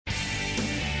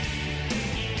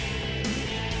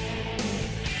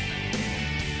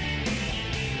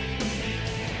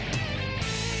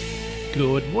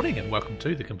Good morning and welcome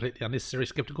to the Completely Unnecessary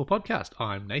Skeptical Podcast.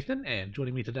 I'm Nathan and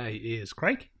joining me today is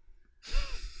Craig.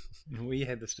 We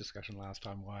had this discussion last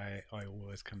time why I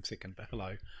always come second, but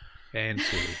hello. And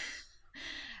Susie.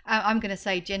 I'm going to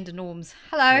say gender norms.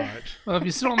 Hello. Right. Well, if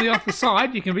you sit on the other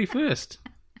side, you can be first.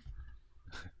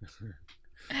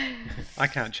 I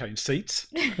can't change seats.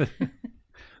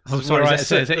 I'm sorry, is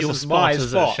that This your is spot, my is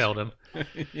spot. it, Sheldon?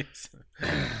 Yes.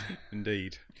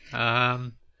 Indeed.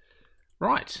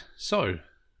 Right, so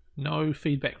no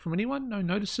feedback from anyone, no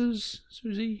notices.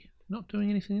 Susie, not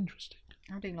doing anything interesting.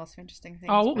 I'm doing lots of interesting things.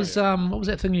 Oh, what was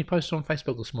that thing you posted on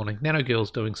Facebook this morning? Nano Girl's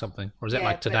doing something, or is that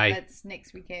like today? That's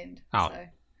next weekend. Oh. So.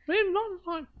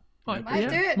 Well, might Might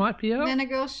do it. Might be out. Nana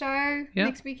Girl show Yeah.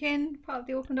 next weekend, part of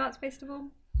the Auckland Arts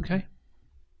Festival. Okay.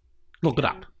 Look it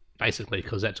up, basically,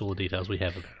 because that's all the details we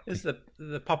have about it. Is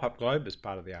the pop-up globe is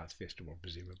part of the arts festival,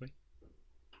 presumably?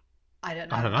 I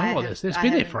don't know. I don't know what this is. It's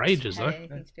been there for ages, though.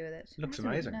 Anything to do with it. It looks I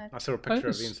don't amazing. know. I saw a picture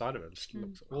of is. the inside of it. It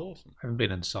looks awesome. I haven't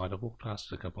been inside. I've walked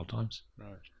past it a couple of times. Right.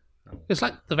 Oh, It's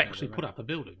like they've actually put up a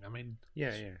building. I mean,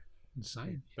 yeah.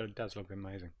 insane. But it does look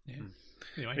amazing. Yeah. Mm.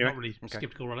 Anyway, Anyway, not really okay.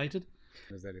 skeptical related.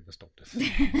 Has that ever stopped us?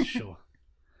 Sure.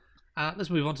 Let's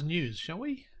move on to news, shall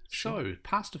we? So,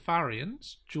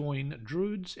 Pastafarians join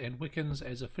Druids and Wiccans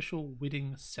as official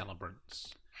wedding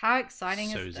celebrants. How exciting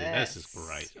Susie, is this is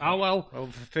great. Oh, well, Well,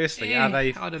 firstly, Yeah, are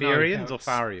they I don't know Farians how or it's-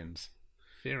 Farians?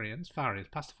 Farians,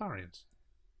 Pastafarians.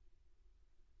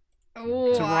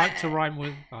 Oh, To rhyme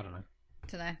with, I don't know.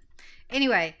 Don't know.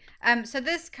 Anyway, so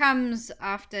this comes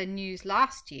after news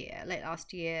late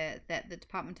last year, that the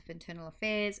Department of Internal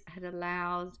Affairs had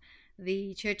allowed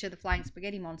the Church of the Flying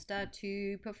Spaghetti Monster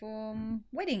to perform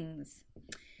weddings.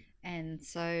 And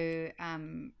so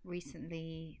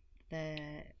recently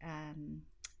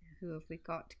who have we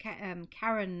got?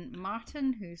 Karen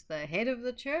Martin, who's the head of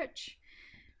the church,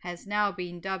 has now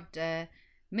been dubbed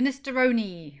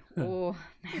Ministeroni, or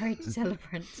married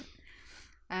celebrant.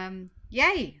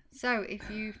 Yay! So if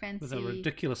you fancy, With a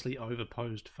ridiculously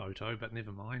overposed photo, but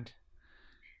never mind.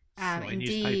 Silly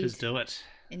indeed, newspapers do it.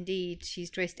 Indeed, she's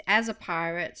dressed as a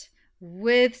pirate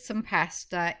with some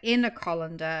pasta in a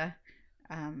colander.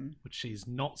 Which she's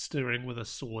not stirring with a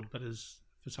sword, but is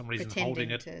for some reason Pretending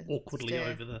holding it to awkwardly stir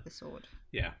over the sword.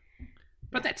 yeah.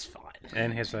 But that's fine.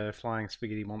 And has a flying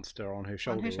spaghetti monster on her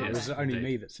shoulder. Or shoulder. is it only Indeed.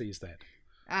 me that sees that?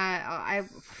 I I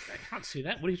can't see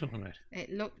that. What are you talking about?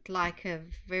 It looked like a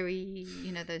very,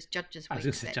 those judges' I was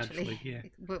wigs, gonna say judge actually, wig, yeah.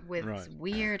 with Right.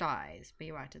 weird eyes. But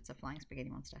you're right, it's a flying spaghetti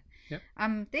monster. Yep.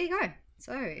 There you go.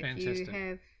 So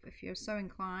Fantastic. if you're so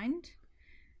inclined,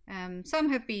 some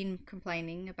have been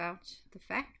complaining about the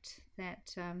fact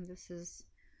that this is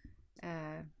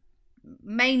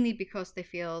mainly because they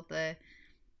feel the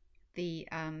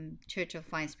Church of the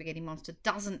Flying Spaghetti Monster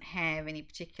doesn't have any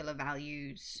particular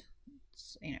values.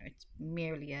 It's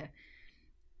merely a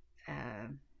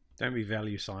Don't we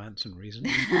value science and reason?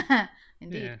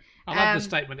 indeed. Yeah. I love the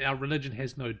statement, our religion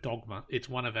has no dogma, it's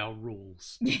one of our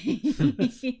rules.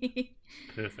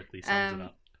 Perfectly sums it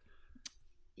up.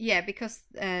 Yeah, because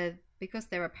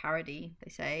they're a parody, they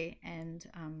say, and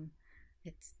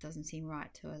it doesn't seem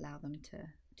right to allow them to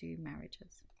do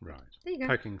marriages. Right. There you go.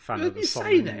 Poking fun Well, at the you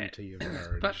say that, solemnity of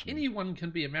marriage. But anyone can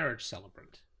be a marriage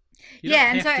celebrant. You Yeah,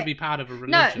 don't and have so- to be part of a No,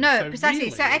 religion. no, So precisely.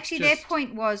 really, So actually, it's their just-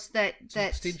 point was that it's an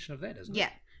extension of that, isn't yeah,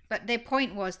 it? but their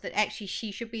point was that actually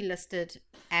she should be listed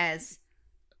as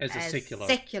As a as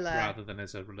secular rather than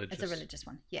as a religious. as a religious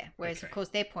one. Yeah. Whereas Okay. of course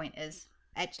their point is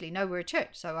actually no, we're a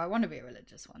church, so I want to be a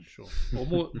religious one. Sure. Or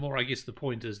more, I guess the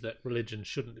point is that religion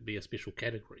shouldn't be a special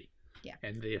category. Yeah.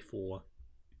 And therefore,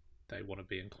 they want to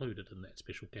be included in that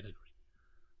special category.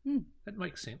 That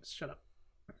makes sense. Shut up.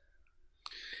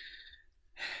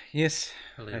 yes,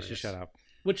 I Hilarious. should shut up.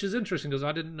 Which is interesting because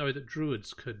I didn't know that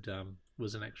Druids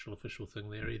was an actual official thing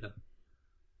there either.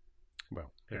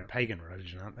 Well, they're Yeah. a pagan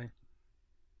religion, aren't they?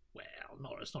 Well,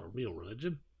 no, it's not a real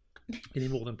religion any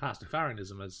more than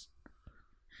Pastafarianism is.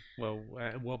 Well,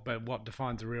 what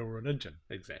defines a real religion?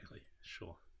 Exactly.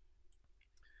 Sure.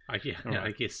 I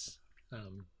guess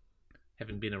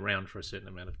having been around for a certain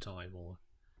amount of time or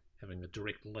having a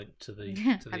direct link to the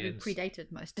Having ends.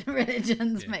 predated most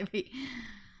religions, Yeah. maybe.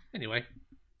 Anyway,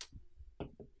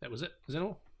 that was it. Is that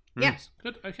all? Yeah. Yes.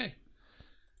 Good. Okay.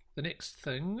 The next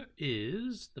thing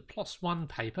is the +1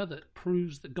 paper that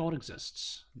proves that God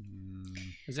exists.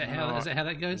 Is that how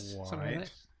that goes? Something like Right.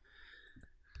 that?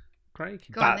 Craig?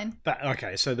 Go on then. But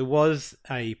okay, so there was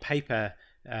a paper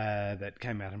that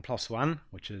came out in +1,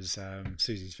 which is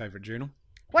Susie's favourite journal.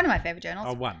 One of my favourite journals.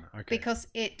 Oh, one. Okay. Because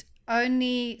it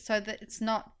only, so that it's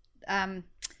not,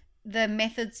 the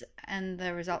methods and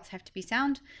the results have to be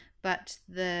sound, but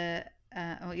the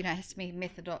or it has to be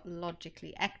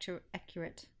methodologically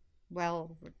accurate,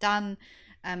 well done,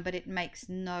 but it makes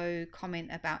no comment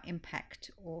about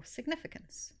impact or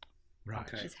significance. Right.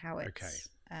 Okay. Is how it's. Okay.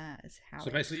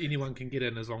 So basically, anyone can get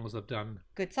in as long as they've done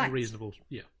good a science. reasonable.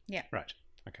 Yeah. Right.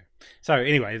 Okay. So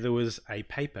anyway, there was a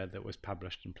paper that was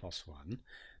published in PLOS One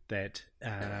that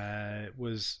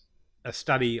was a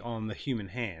study on the human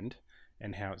hand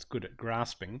and how it's good at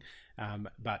grasping.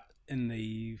 But in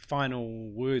the final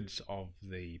words of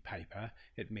the paper,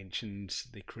 it mentions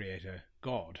the creator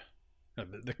God.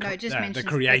 It just mentions the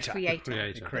creator. The creator.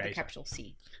 The creator. With a capital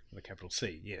C. With a capital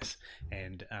C, yes.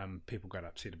 And people got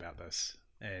upset about this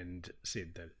and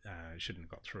said that it shouldn't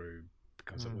have got through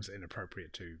because it was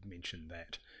inappropriate to mention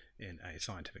that in a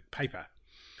scientific paper.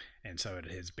 And so it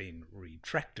has been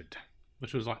retracted.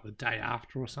 Which was like the day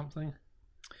after or something.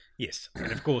 Yes.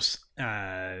 And of course,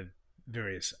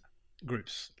 various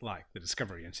groups like the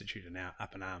Discovery Institute are now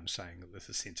up in arms saying that this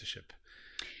is censorship.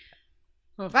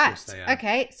 Of Right. course they are.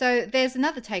 Okay. So there's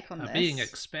another take on this. Being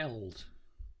expelled.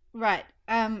 Right.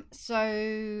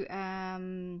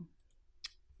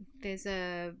 There's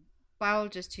a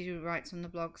biologist who writes on the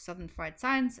blog Southern Fried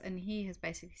Science, and he has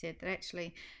basically said that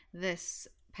actually this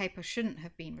paper shouldn't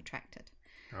have been retracted.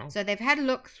 Oh. So they've had a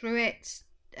look through it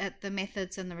at the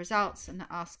methods and the results and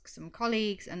asked some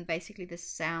colleagues, and basically the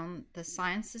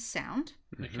science is sound.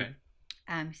 Okay.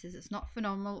 He says it's not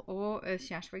phenomenal or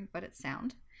earth-shattering, but it's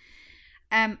sound.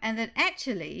 And that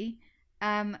actually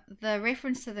the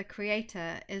reference to the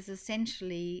creator is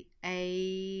essentially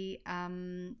how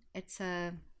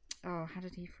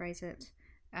did he phrase it?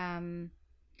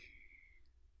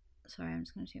 Sorry, I'm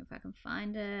just going to see if I can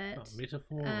find it. Not a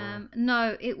metaphor?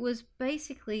 No, it was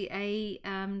basically a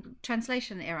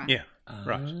translation error. Yeah,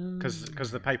 right.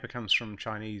 Because the paper comes from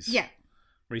Chinese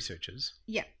researchers.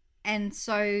 Yeah. And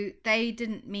so they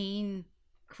didn't mean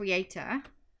creator.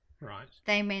 Right.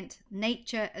 They meant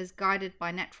nature is guided by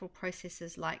natural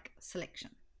processes like selection.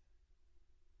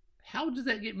 How did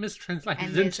that get mistranslated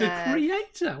And there's into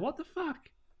creator? What the fuck?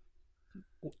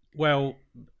 Well,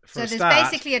 for So a there's start,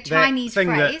 basically a that Chinese thing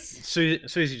phrase. that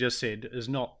Susie just said is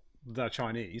not the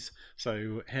Chinese,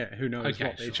 so who knows Okay,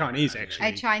 what the sure. Chinese Okay. actually...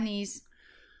 A Chinese,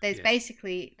 there's Yeah.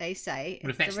 basically, they say, But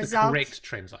if it's that's the the result correct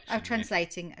translation. of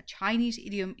translating a Chinese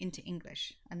idiom into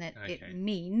English, and that Okay. it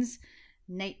means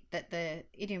that the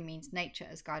idiom means nature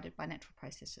is guided by natural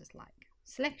processes like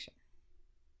selection.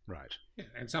 Right. Yeah,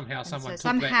 and somehow someone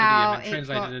so took somehow that idiom and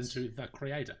translated it it into the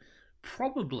creator.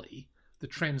 Probably the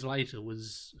translator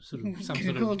was sort of some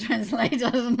Google sort of Translate, I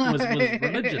don't know. was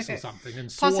religious or something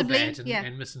and saw Possibly, that yeah.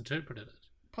 and misinterpreted it.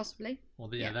 Possibly. Or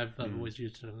Yeah. they've always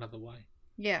used it another way.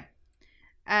 Yeah.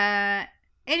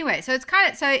 Anyway, so it's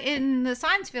kind of so in the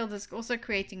science field, it's also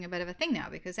creating a bit of a thing now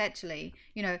because actually,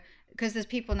 because there's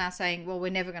people now saying, well,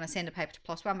 we're never going to send a paper to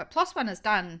PLOS One, but PLOS One has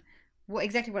done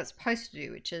exactly what it's supposed to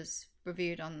do, which is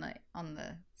reviewed on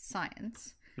the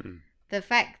science. The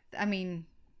fact, I mean,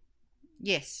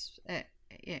 yes,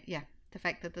 the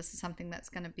fact that this is something that's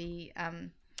going to be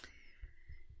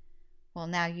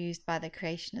now used by the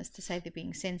creationists to say they're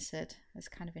being censored is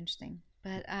kind of interesting.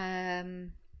 But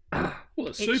well,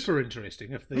 it's super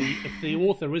interesting if the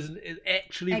author isn't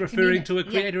actually referring to a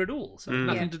creator at all. So it's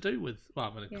nothing to do with. Well,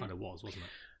 I mean, it kind of was, wasn't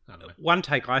it? I don't know. One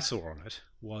take I saw on it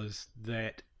was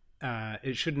that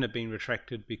it shouldn't have been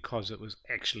retracted because it was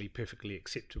actually perfectly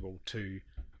acceptable to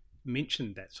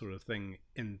mention that sort of thing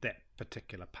in that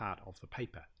particular part of the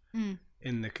paper.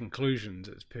 In the conclusions,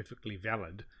 it's perfectly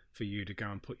valid for you to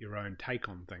go and put your own take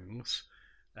on things,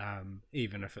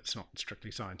 even if it's not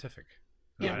strictly scientific.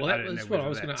 Yeah, well, that's what I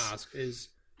was going to ask is,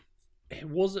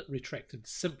 was it retracted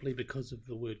simply because of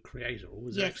the word creator, or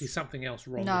was there actually something else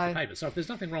wrong with the paper? So if there's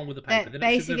nothing wrong with the paper, then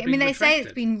it shouldn't have been they say retracted.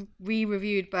 it's been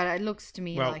re-reviewed, but it looks to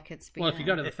me like it's been... Well, if you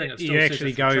go to the thing, it still you says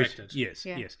actually it's go... retracted.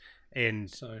 Yes.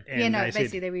 And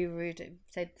basically they re-reviewed it.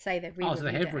 Say they've re-reviewed so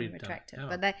they have it and retracted.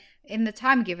 Oh. But in the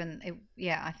time given,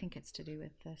 I think it's to do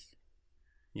with this.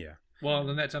 Yeah. Well,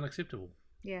 then that's unacceptable.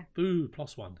 Yeah. Boo,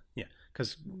 +1. Yeah,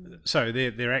 because so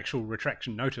their actual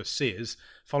retraction notice says,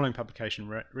 following publication,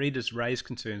 readers raise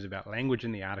concerns about language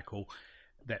in the article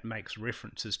that makes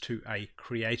references to a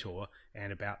creator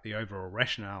and about the overall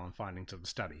rationale and findings of the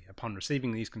study. Upon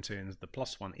receiving these concerns, the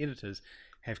PLOS One editors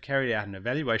have carried out an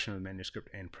evaluation of the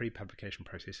manuscript and pre-publication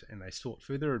process, and they sought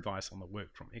further advice on the work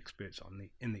from experts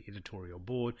in the editorial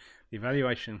board. The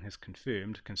evaluation has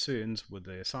confirmed concerns with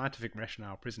the scientific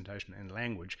rationale, presentation, and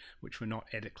language which were not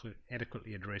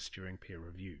adequately addressed during peer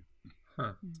review.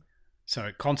 Huh. So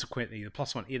consequently, the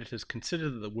PLOS One editors consider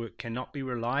that the work cannot be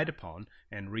relied upon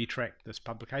and retract this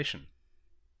publication.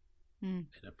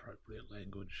 Inappropriate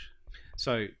language.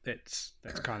 So that's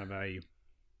kind of a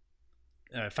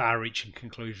far-reaching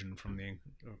conclusion from the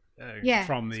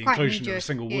inclusion of a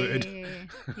single word.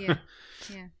 Yeah.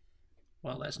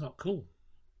 Well, that's not cool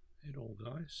at all,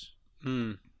 guys.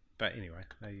 But anyway,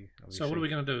 so what are we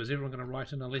going to do? Is everyone going to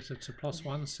write in a letter to PLOS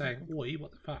One saying, "Oi,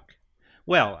 what the fuck"?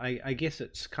 Well, I guess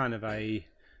it's kind of a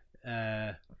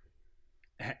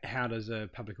how does a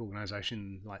public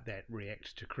organisation like that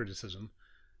react to criticism,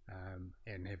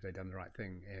 and have they done the right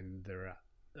thing? And there are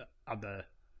other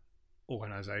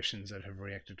organisations that have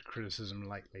reacted to criticism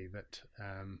lately that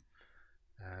I'm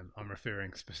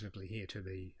referring specifically here to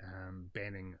the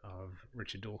banning of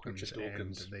Richard Dawkins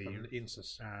and the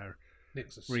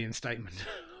Nexus reinstatement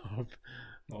of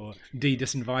or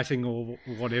disinviting or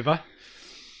whatever,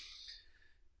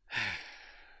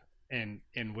 and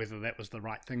whether that was the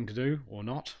right thing to do or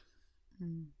not.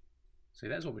 See,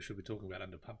 that's what we should be talking about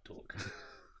under pub talk.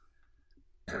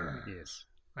 Yes.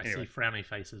 I see frowny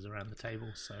faces around the table,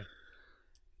 so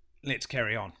let's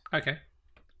carry on. Okay.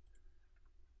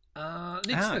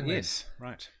 Next thing. Yes.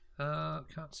 Right.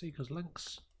 Can't see because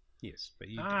links. Yes, but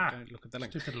you don't look at the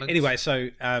link. Stupid links. Anyway, so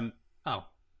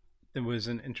there was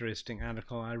an interesting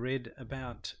article I read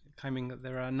about claiming that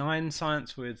there are 9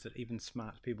 science words that even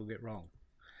smart people get wrong.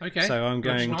 Okay. So I'm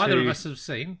going which neither of us have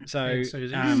seen. So,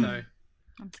 Susie, so I'm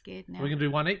scared now. Are we going to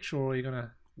do one each, or are you going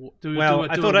to I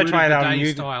thought I'd try it out on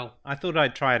you. I thought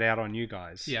I'd try it out on you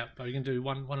guys. Yeah, but we can do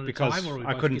one at a because time. Or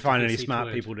I couldn't find any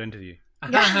smart people to interview. So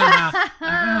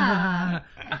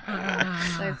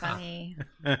funny.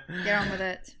 Get on with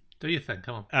it. Do you think?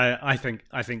 Come on. I think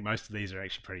most of these are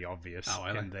actually pretty obvious,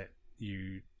 really? and that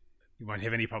you won't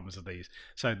have any problems with these.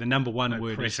 So the number one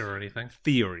word is or anything.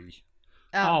 Theory.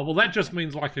 Oh, well, that just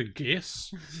means like a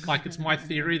guess. Like it's my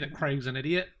theory that Craig's an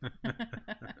idiot.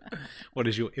 What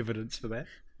is your evidence for that?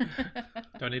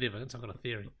 Don't need evidence. I've got a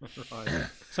theory.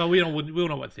 So we'll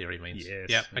know what theory means. Yes.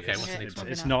 Yeah. Okay. Yes. What's the next one?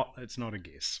 It's not a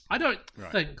guess. I don't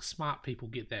think smart people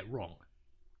get that wrong.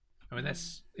 I mean,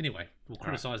 that's anyway. We'll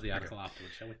criticise the article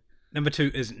afterwards, shall we? Number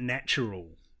 2 is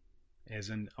natural. As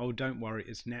in, oh, don't worry,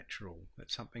 it's natural.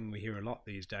 That's something we hear a lot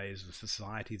these days of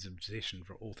society's obsession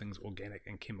for all things organic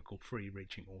and chemical-free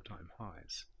reaching all-time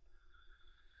highs.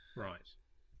 Right.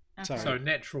 Okay. So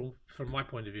natural, from my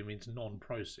point of view, means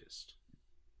non-processed.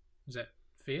 Is that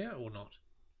fair or not?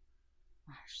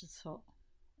 I just thought.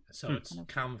 So it's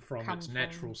come from its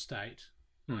natural state,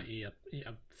 i.e. a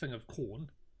thing of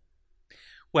corn.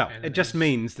 Well, it just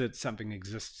means that something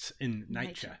exists in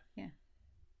nature. Yeah.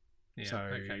 Yeah, so,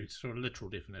 okay, it's sort of literal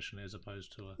definition as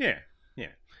opposed to a...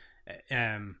 Yeah.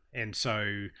 And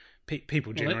so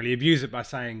people generally abuse it by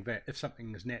saying that if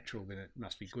something is natural, then it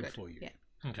must be good for you. Yeah.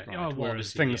 Okay. Right?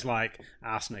 Whereas things like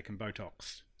arsenic and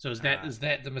Botox. So is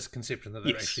that the misconception that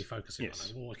they're actually focusing on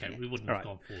it? Well, okay, we wouldn't have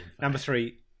gone forward. Number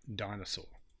 3, dinosaur.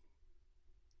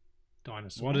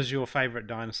 Dinosaur. What is your favourite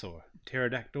dinosaur?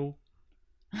 Pterodactyl?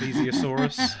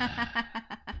 Plesiosaurus?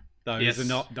 Those are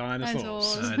not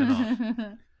dinosaurs. No, they're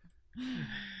not.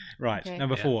 Right, okay.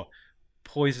 Number 4,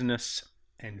 poisonous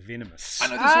and venomous. I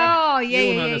know this one. Oh,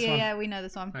 yeah, we know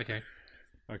this one. Okay,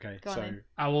 so...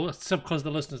 well, it's because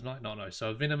the listeners might not know.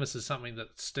 So venomous is something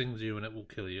that stings you and it will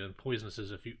kill you, and poisonous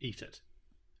is if you eat it.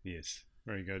 Yes,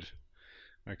 very good.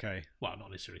 Okay. Well, not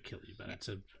necessarily kill you, but it's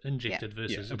injected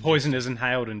versus... A poison is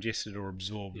inhaled, ingested, or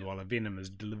absorbed, while a venom is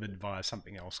delivered via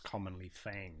something else, commonly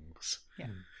fangs. Yeah.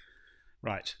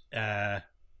 Right.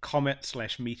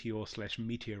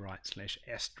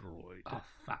 Comet/meteor/meteorite/asteroid. Oh,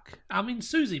 fuck. I mean,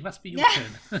 Susie, must be your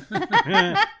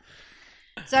turn.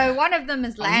 So one of them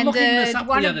is landed,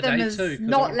 one of them is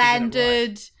not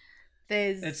landed.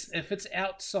 Right. If it's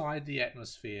outside the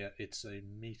atmosphere, it's a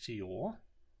meteor.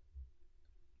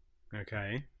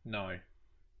 Okay. No.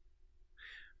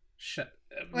 Shit.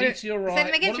 Meteorite. Say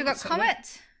them again, we've got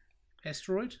comet.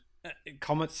 Asteroid?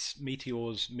 Comets,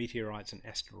 meteors, meteorites, and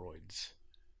asteroids.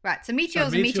 Right, so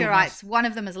meteors and meteorites, one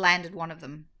of them has landed, one of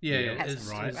them hasn't.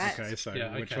 Right, okay, so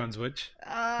which one's which?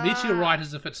 Meteorite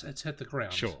is if it's hit the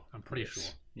ground. Sure. I'm pretty sure.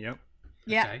 Yep.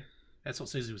 Yeah. Okay. That's what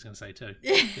Susie was going to say too.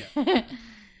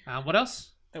 Yeah. What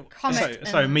else? Comet.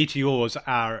 So meteors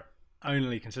are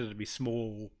only considered to be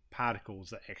small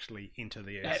particles that actually enter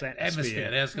the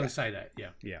atmosphere. I was going to say that,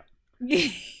 yeah. Yeah.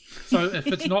 So if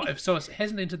it's not, it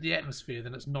hasn't entered the atmosphere,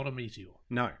 then it's not a meteor.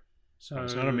 No. So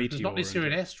it's not a meteor. It's not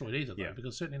necessarily an asteroid either, though,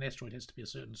 because certainly an asteroid has to be a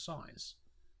certain size.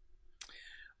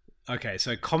 Okay,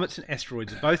 so comets and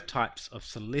asteroids are both types of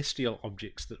celestial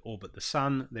objects that orbit the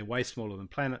sun. They're way smaller than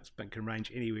planets, but can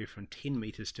range anywhere from 10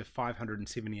 meters to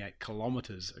 578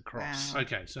 kilometers across. Wow.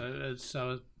 Okay, so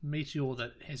a meteor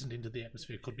that hasn't entered the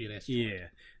atmosphere could be an asteroid. Yeah.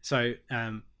 So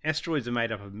asteroids are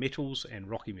made up of metals and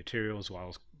rocky materials,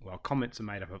 while Well, comets are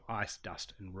made up of ice,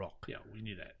 dust, and rock. Yeah, we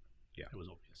knew that. Yeah. It was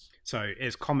obvious. So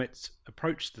as comets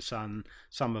approach the sun,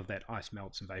 some of that ice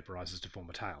melts and vaporizes to form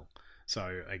a tail.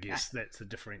 So I guess that's the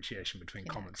differentiation between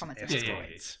comets and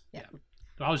asteroids. Yeah.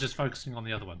 But I was just focusing on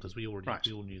the other one because we all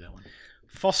knew that one.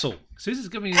 Fossil. Susan's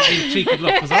giving me a cheeky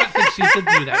look because I don't think she did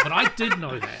know that, but I did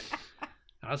know that.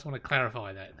 I just want to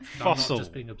clarify that. Fossil. I'm not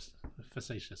just being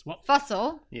facetious. What?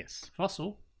 Fossil? Yes.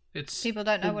 Fossil. It's people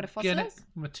don't know what a fossil is.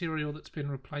 Material that's been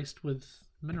replaced with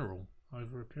mineral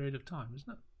over a period of time,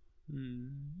 isn't it?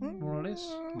 More or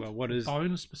less. Well, what is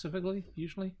bone specifically?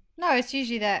 Usually. No, it's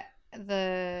usually that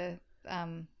the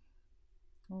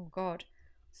oh god.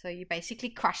 So you basically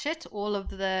crush it,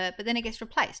 but then it gets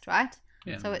replaced, right?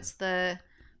 Yeah. So it's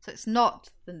not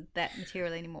that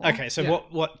material anymore. Okay, so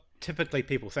what typically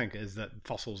people think is that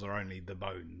fossils are only the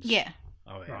bones. Yeah.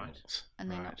 Of animals. Right.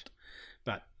 And they're not.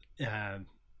 But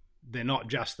they're not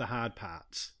just the hard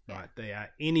parts, right? They are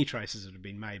any traces that have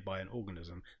been made by an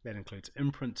organism. That includes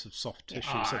imprints of soft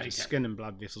tissue, such as skin and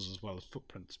blood vessels, as well as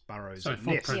footprints, burrows, and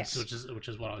nests. Which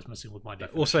is what I was missing with my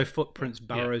definition. Also, footprints,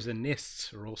 burrows, and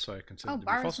nests are also considered to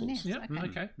be fossils. And nests. Yeah,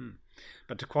 okay.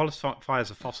 But to qualify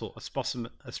as a fossil, a specimen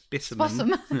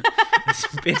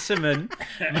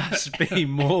must be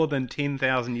more than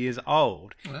 10,000 years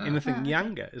old. Wow. Anything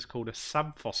younger is called a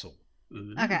subfossil.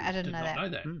 Okay, I didn't know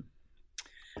that.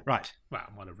 Right. Wow,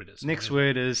 I might have read it. Next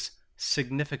word is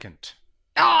significant.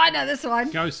 Oh, I know this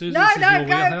one. Go, Susan. No,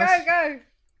 go.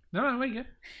 No, we go.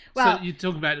 Well, so you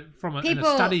talk about it from in a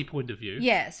study point of view.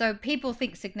 Yeah, so people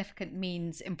think significant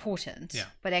means important, yeah.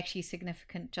 But actually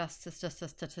significant just is just a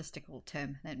statistical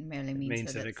term. That merely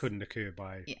means that it couldn't occur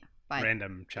by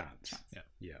random chance.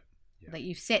 Yeah. That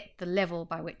you've set the level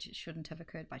by which it shouldn't have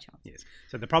occurred by chance. Yes.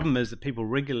 So the problem is that people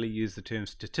regularly use the term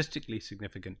statistically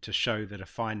significant to show that a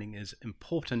finding is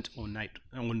important or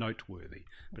noteworthy.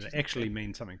 But it actually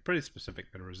means something pretty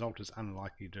specific, that a result is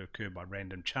unlikely to occur by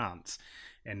random chance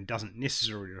and doesn't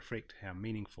necessarily reflect how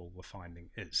meaningful the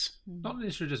finding is. Not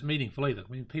necessarily just meaningful either.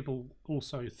 I mean, people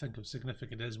also think of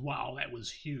significant as, wow, that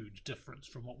was huge difference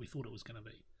from what we thought it was going to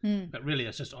be. But really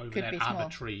it's just over that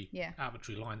arbitrary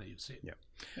line that you've set. Yeah.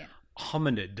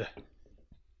 Hominid.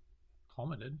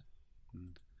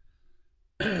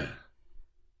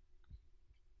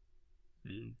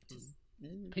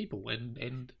 People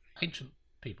and ancient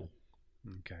people.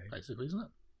 Okay. Basically, isn't it?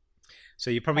 So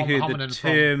you probably heard the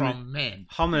term from man.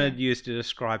 Hominid used to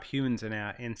describe humans and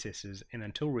our ancestors, and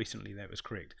until recently that was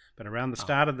correct. But around the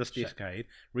start of this decade,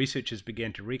 researchers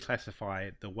began to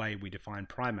reclassify the way we define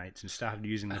primates and started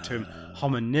using the term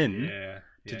hominin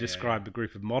to describe the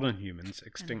group of modern humans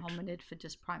extinct. And hominid for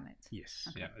just primates. Yes.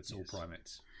 Okay. Yeah, it's all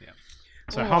primates. Yeah.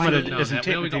 So hominid isn't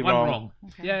technically wrong.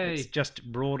 Okay. Yay. It's just a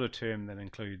broader term that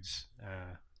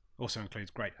also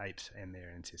includes great apes and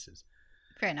their ancestors.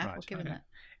 Fair enough, we'll give them that.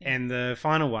 Yeah. And the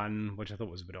final one, which I thought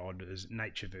was a bit odd, is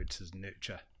nature versus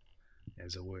nurture,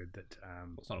 as a word that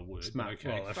it's not a word.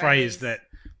 A phrase that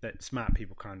smart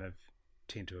people kind of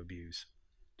tend to abuse.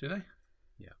 Do they?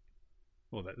 Yeah.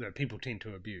 Well, that people tend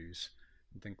to abuse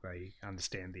and think they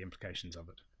understand the implications of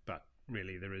it, but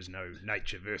really there is no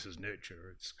nature versus nurture.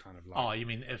 It's kind of like... Oh, you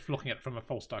mean if looking at it from a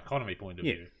false dichotomy point of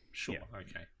view? Sure. Yeah.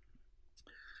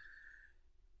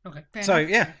 Okay. Fair so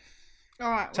enough. Yeah. All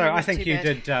right. So I think you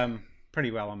did pretty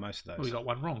well on most of those. Well, we got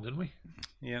one wrong, didn't we?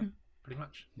 Yeah. Pretty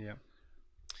much. Yeah.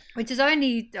 Which has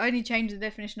only changed the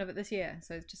definition of it this year,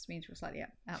 so it just means we're slightly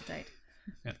outdated.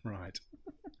 Yeah. Right.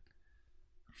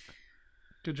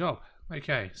 Good job.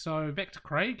 Okay, so back to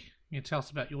Craig. Can you tell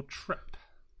us about your trip?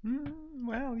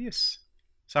 Well, yes.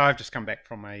 So I've just come back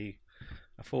from a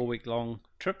 4-week-long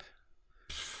trip.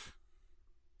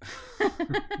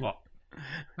 What?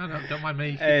 No, don't mind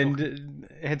me. And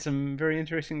had some very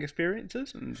interesting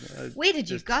experiences. And where did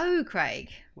you go, Craig?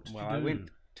 Well, I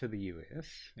went to the US.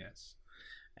 Yes.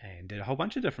 And did a whole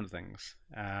bunch of different things.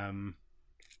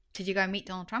 Did you go meet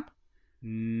Donald Trump?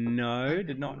 No,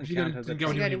 did not encounter the... Did you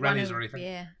go to any rallies or anything?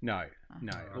 Yeah. No.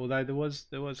 Although there was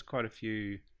quite a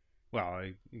few... Well,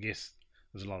 I guess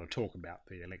there's a lot of talk about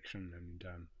the election and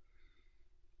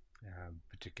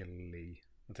particularly...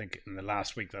 I think in the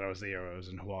last week that I was there, I was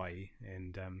in Hawaii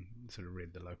and sort of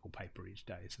read the local paper each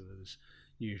day. So there's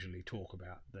usually talk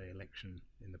about the election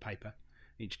in the paper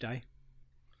each day,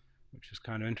 which is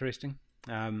kind of interesting.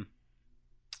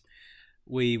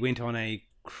 We went on a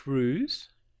cruise,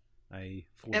 a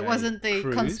 4-day It wasn't the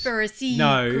cruise. conspiracy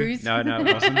cruise. No,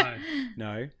 it wasn't.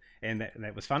 No, and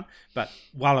that was fun. But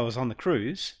while I was on the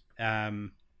cruise, I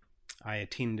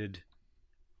attended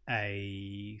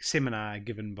a seminar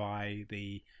given by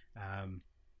the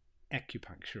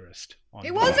acupuncturist on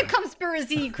It board. was a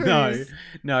conspiracy cruise.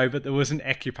 No, but there was an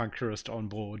acupuncturist on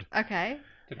board. Okay.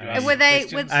 Were they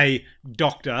a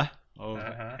doctor of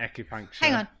acupuncture?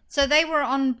 Hang on. So they were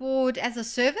on board as a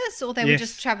service, or they were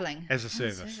just traveling as a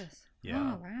service? Yeah.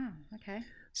 Oh wow. Okay.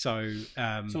 So,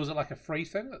 so was it like a free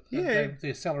thing?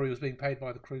 Their salary was being paid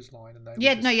by the cruise line, and they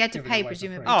you had to pay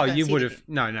presumably. Oh, you would have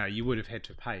you would have had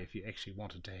to pay if you actually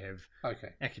wanted to have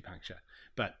acupuncture.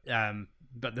 But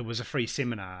there was a free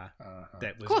seminar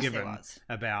that was given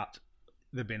about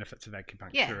the benefits of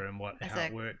acupuncture and how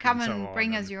it worked. Come and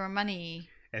bring us your money.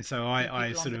 And so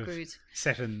I sort of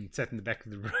sat in the back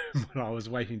of the room when I was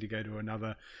waiting to go to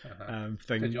another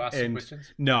thing. Did you ask some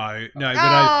questions? No.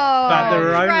 But there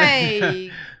were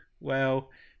only. Well,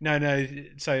 no.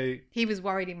 So he was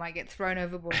worried he might get thrown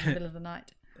overboard in the middle of the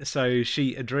night. So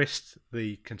she addressed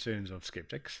the concerns of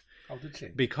skeptics. Oh, did she?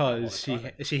 Because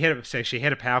she had a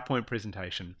PowerPoint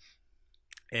presentation,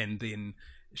 and then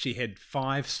she had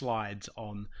 5 slides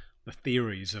on the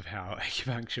theories of how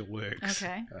acupuncture works.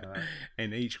 Okay.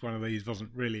 And each one of these wasn't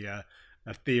really a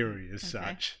theory as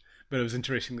such. But it was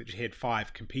interesting that she had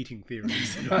 5 competing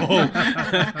theories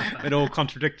that all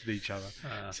contradicted each other.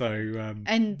 So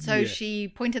she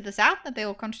pointed this out, that they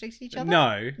all contradicted each other?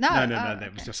 No.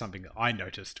 That was just something that I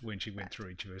noticed when she went through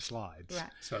each of her slides. Right.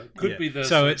 So it could be this.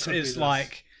 So it's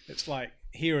like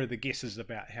here are the guesses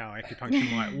about how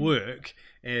acupuncture might work,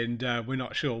 and we're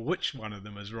not sure which one of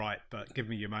them is right, but give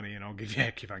me your money and I'll give you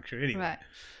acupuncture anyway. Right.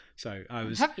 So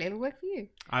hopefully it'll work for you.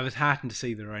 I was heartened to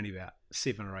see there were only about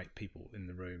 7 or 8 people in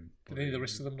the room. Did any of the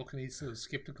rest of them look any sort of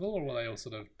sceptical, or were they all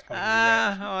sort of totally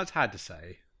it's hard to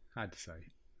say.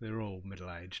 They're all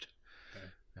middle-aged. Okay.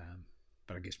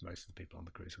 But I guess most of the people on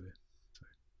the cruise were. So.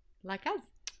 Like us.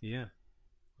 Yeah.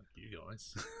 Like you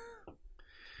guys.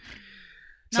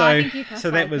 I think you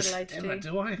so that was.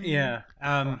 Do I? Yeah.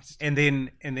 And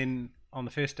then on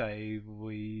the first day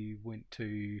we went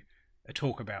to a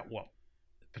talk about what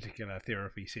particular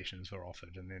therapy sessions were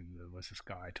offered, and then there was this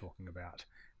guy talking about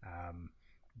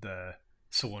the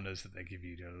saunas that they give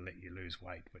you to let you lose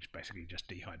weight, which basically just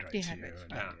dehydrates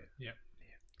you.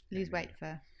 Lose weight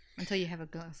until you have a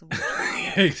glass of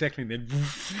water. Exactly. Then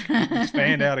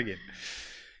expand out again.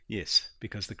 Yes,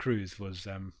 because the cruise was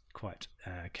quite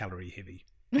calorie heavy.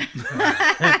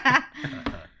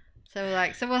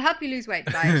 So we'll help you lose weight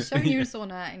by showing you a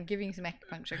sauna and giving you some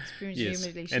acupuncture.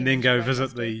 And then go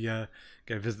visit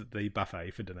the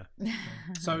buffet for dinner.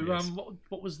 So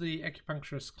what was the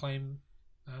acupuncturist claim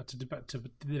what did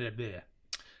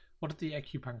the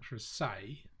acupuncturist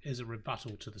say as a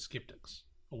rebuttal to the skeptics,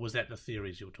 or was that the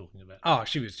theories you were talking about? Oh,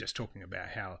 she was just talking about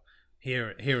how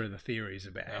here are the theories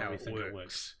about how it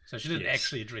works. So she didn't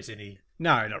actually address any.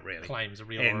 No, not really. Claims,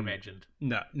 real or imagined.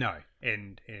 No,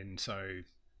 and so.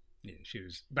 Yeah, she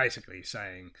was basically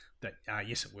saying that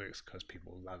yes, it works because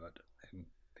people love it, and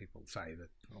people say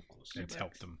that of course it's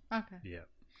helped them. Okay. Yeah.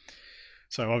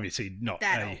 So obviously not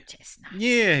that old chestnut.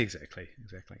 Yeah, exactly.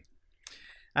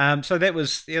 So that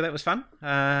was fun.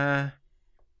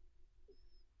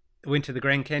 Went to the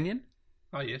Grand Canyon.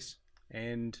 Oh yes.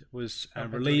 And was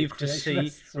relieved to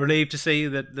see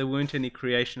that there weren't any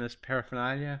creationist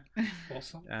paraphernalia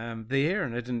awesome. There,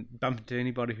 and I didn't bump into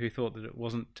anybody who thought that it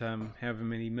wasn't however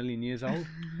many million years old.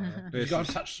 You guys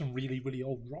touched some really, really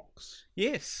old rocks.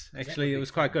 Yes, actually, it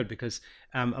was quite good because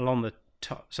along the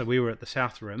top. So we were at the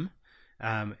South Rim,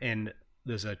 and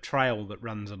there's a trail that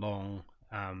runs along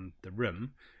the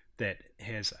rim that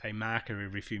has a marker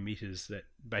every few meters that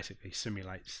basically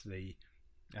simulates the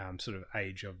sort of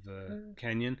age of the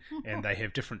canyon, and they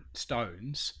have different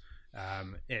stones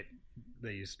at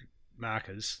these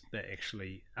markers that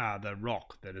actually are the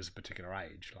rock that is a particular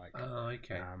age. Like,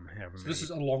 okay. So this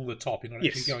is along the top. You're not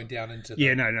actually going down into.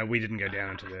 No, we didn't go down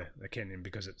into the canyon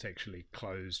because it's actually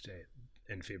closed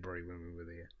in February when we were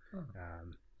there.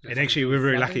 And actually, we were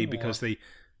very lucky because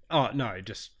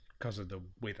just because of the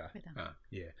weather.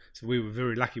 Yeah, so we were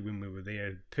very lucky when we were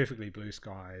there. Perfectly blue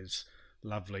skies,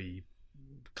 lovely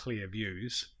clear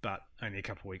views, but only a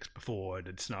couple of weeks before it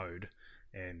had snowed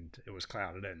and it was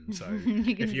clouded in. So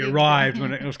if you arrived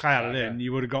when it was clouded in,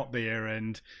 you would have got there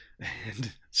and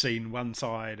seen one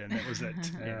side, and that was it.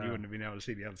 And you wouldn't have been able to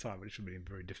see the other side, which would have been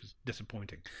very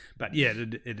disappointing. But yeah,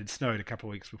 it had snowed a couple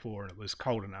of weeks before, and it was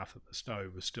cold enough that the snow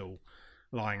was still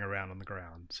lying around on the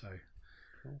ground. So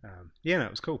it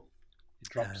was cool. You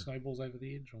dropped snowballs over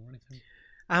the edge or anything?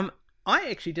 I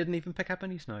actually didn't even pick up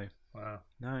any snow. Wow.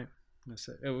 No. It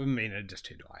just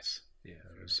turned ice. Yeah,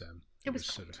 it was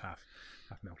sort of half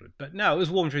melted. But no, it was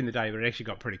warm during the day, but it actually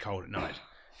got pretty cold at night.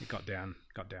 It got down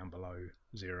below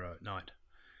 0 at night.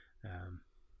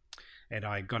 And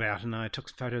I got out and I took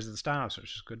some photos of the stars,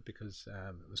 which was good because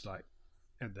it was like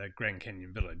at the Grand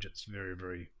Canyon Village. It's very,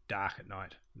 very dark at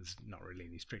night. There's not really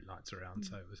any street lights around,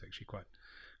 so it was actually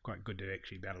quite good to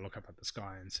actually be able to look up at the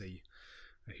sky and see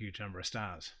a huge number of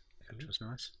stars, which was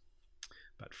nice.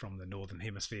 But from the northern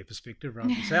hemisphere perspective rather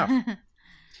than south.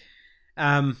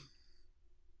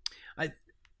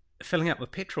 Filling up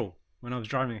with petrol when I was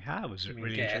driving a car was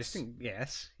really interesting.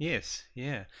 Yes,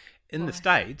 yeah. In the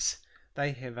States,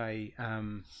 they have a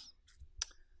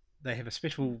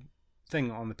special thing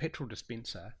on the petrol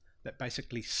dispenser that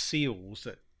basically seals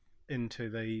it into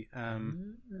the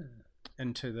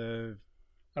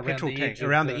petrol tank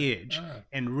around the edge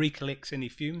and recollects any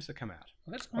fumes that come out.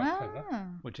 Well, that's quite clever,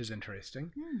 which is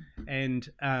interesting. And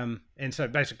so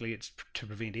basically it's to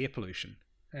prevent air pollution.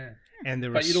 Yeah.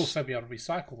 But you'd also be able to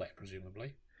recycle that,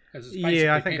 presumably.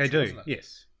 Yeah, I think they do.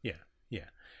 Yes, yeah.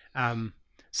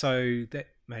 So that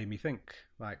made me think,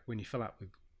 like, when you fill up with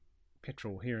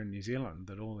petrol here in New Zealand,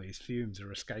 that all these fumes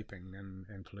are escaping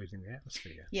and polluting the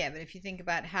atmosphere. Yeah, but if you think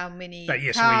about how many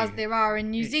cars there are in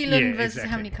New Zealand versus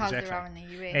how many cars there are in the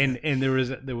US, and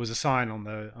there was a sign on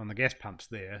the gas pumps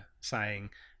there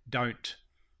saying, don't.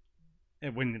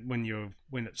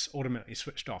 When it's automatically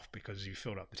switched off because you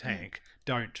filled up the tank,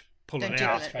 don't pull it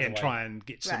out and try and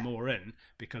get some more in,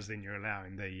 because then you're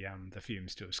allowing the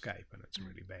fumes to escape, and it's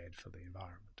really bad for the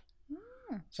environment.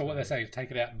 So what they're saying is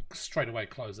take it out and straight away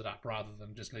close it up rather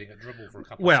than just letting it dribble for a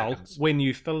couple of seconds. Well, when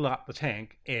you fill up the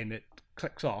tank and it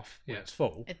clicks off when it's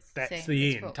full, that's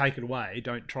the end. Full. Take it away.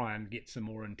 Don't try and get some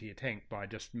more into your tank by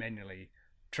just manually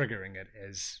triggering it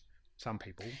as some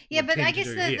people. Yeah, but I guess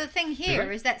the thing here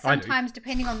is that sometimes,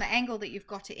 depending on the angle that you've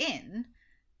got it in,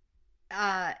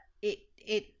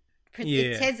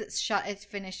 it says it's shut, it's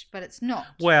finished, but it's not.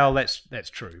 Well, that's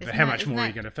true. But how much more are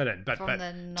you going to fit in? But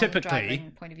the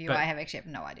typically, point of view, I actually have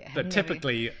no idea. But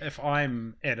typically, if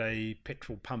I'm at a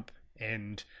petrol pump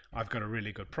and I've got a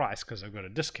really good price because I've got a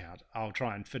discount, I'll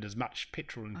try and fit as much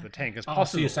petrol into the tank as possible.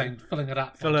 So you're saying filling it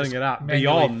up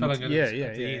beyond, filling it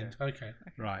at the end. Okay,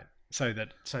 right. So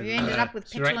you ended up with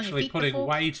petrol on your feet putting before?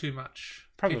 way too much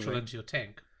petrol into your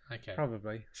tank. Okay.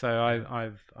 Probably. So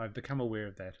I've become aware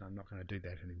of that, and I'm not going to do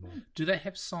that anymore. Do they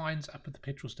have signs up at the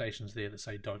petrol stations there that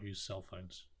say don't use cell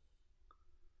phones?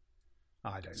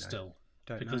 I don't know. Still,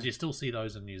 because you still see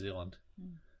those in New Zealand,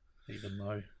 even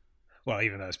though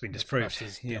it's been disproved.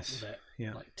 Yes.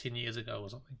 Like 10 years ago or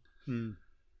something.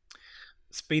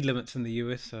 Speed limits in the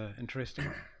US are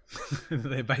interesting.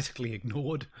 They're basically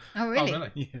ignored. Oh, really? Oh,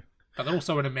 really? Yeah. But they're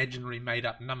also in imaginary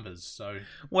made-up numbers, so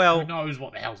who knows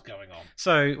what the hell's going on?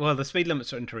 So, the speed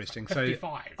limits are interesting.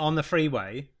 55. So, on the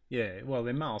freeway, they're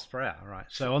miles per hour, right?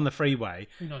 So, on the freeway,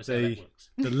 who knows how that works?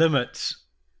 The limits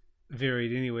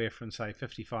varied anywhere from, say,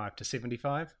 55 to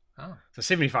 75. Oh. So,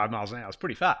 75 miles an hour is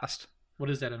pretty fast. What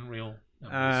is that in real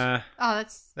numbers?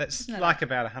 That's like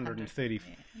about 135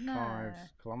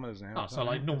 kilometres an hour. Oh, so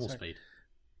like normal speed.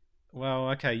 Well,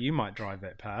 okay, you might drive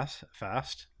that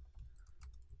fast.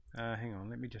 Hang on,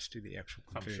 let me just do the actual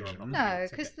conversion. I'm sure no,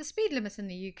 because the speed limits in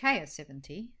the UK are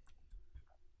 70.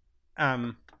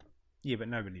 Yeah, but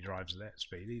nobody drives at that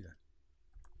speed either.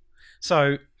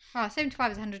 So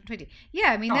 75 is 120.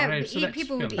 Yeah, I mean,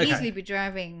 people would easily be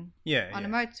driving on a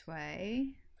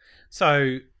motorway.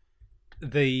 So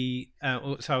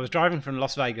so I was driving from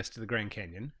Las Vegas to the Grand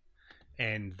Canyon,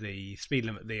 and the speed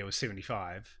limit there was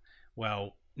 75.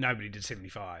 Well, nobody did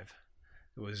 75.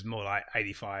 It was more like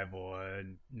 85 or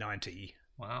 90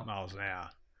 miles an hour.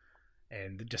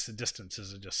 And just the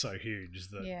distances are just so huge.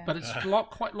 But it's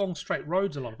quite long straight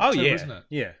roads a lot of it isn't it?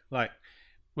 Yeah.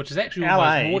 Which is actually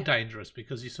almost more dangerous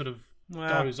because you sort of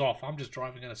doze off. I'm just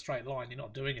driving in a straight line. You're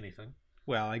not doing anything.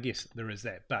 Well, I guess there is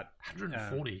that. But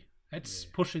 140. That's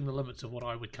pushing the limits of what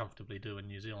I would comfortably do in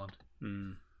New Zealand.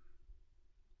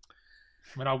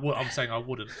 I mean, I'm saying I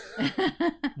wouldn't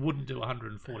do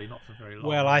 140, not for very long.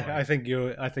 Well, I think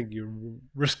you're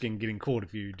risking getting caught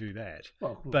if you do that.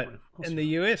 Well, but in the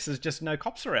US, there's just no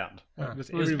cops around.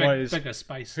 Everybody's bigger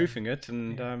space, hoofing it,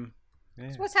 and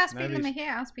So what's our speed limit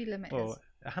here? Our speed limit is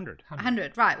 100.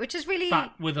 100, right? Which is really,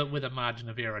 but with a margin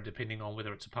of error depending on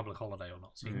whether it's a public holiday or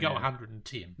not. So you can go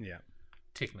 110. Yeah,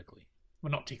 technically,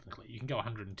 well, not technically. You can go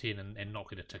 110 and not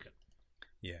get a ticket.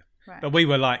 Yeah. Right. But we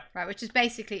were which is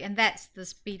basically, and that's the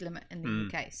speed limit in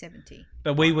the UK, 70.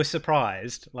 But we were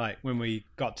surprised, when we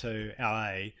got to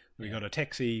LA, we got a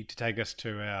taxi to take us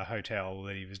to our hotel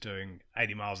that he was doing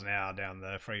 80 miles an hour down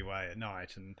the freeway at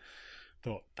night, and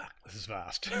thought, fuck, this is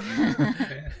fast.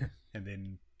 And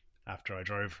then after I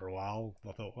drove for a while,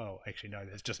 I thought, well, actually, no,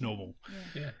 that's just normal.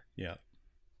 Yeah.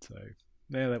 So,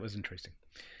 that was interesting.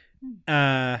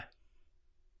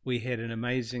 we had an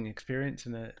amazing experience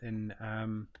in a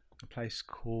place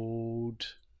called.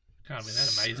 Can't be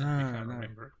that amazing. I can't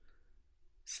remember it.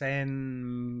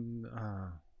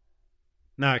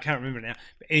 No, I can't remember it now.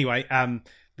 But anyway,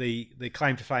 the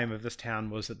claim to fame of this town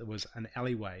was that there was an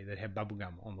alleyway that had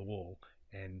bubblegum on the wall,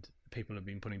 and people had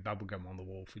been putting bubblegum on the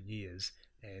wall for years,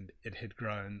 and it had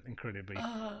grown incredibly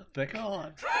thick.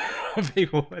 God.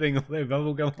 People putting all their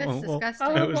bubblegum on the wall.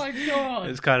 Disgusting. Oh my God.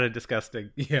 It's kind of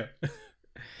disgusting. Yeah.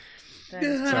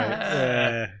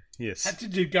 Yes.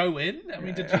 Did you go in? I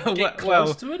mean, did you get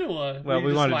close to it, or well,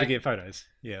 we wanted to get photos.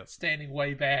 Yeah, standing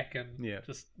way back and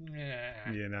just no,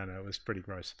 it was pretty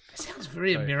gross. It sounds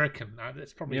very American.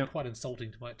 That's probably quite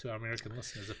insulting to our American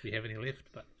listeners if we have any left.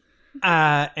 But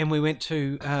and we went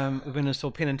to saw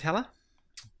Penn and Teller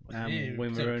when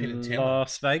we were in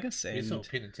Las Vegas. And we saw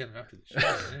Penn and Teller after the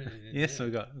show. Yes, so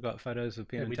we got photos of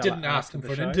Penn and Teller. We didn't ask them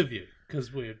for an interview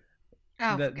because we're.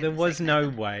 There was no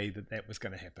way that was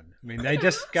going to happen. I mean, they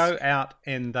just go out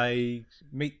and they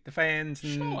meet the fans,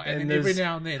 and, and every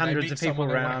now and then hundreds they meet of people someone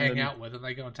they around want to hang out with, and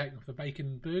they go and take them for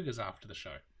bacon burgers after the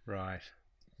show. Right.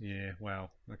 Yeah.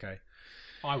 Well. Okay.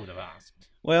 I would have asked.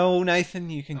 Well, Nathan,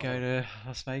 you can go to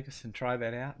Las Vegas and try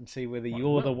that out and see whether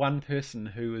you're the one person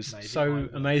who is so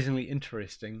amazingly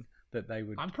interesting that they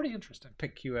would. I'm pretty interesting.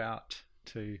 Pick you out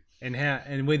to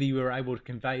and whether you were able to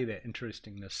convey that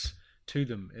interestingness to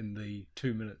them in the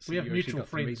 2 minutes. We have mutual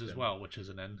friends as well, which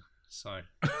isn't in. So,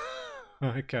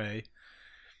 okay.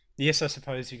 Yes, I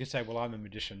suppose you could say, well, I'm a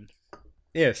magician.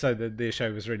 Yeah. So their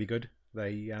show was really good.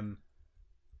 They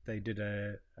did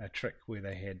a trick where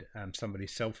they had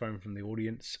somebody's cell phone from the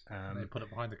audience. They put it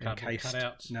behind the cardboard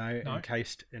cutouts. No,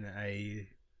 encased in a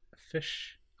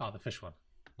fish. Oh, the fish one.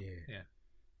 Yeah.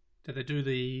 Did they do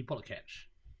the bullet catch?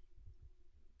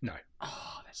 No.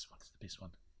 Oh, that's the best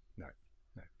one. No.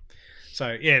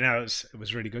 So it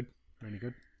was really good, really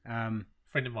good. A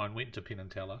friend of mine went to Penn and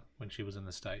Teller when she was in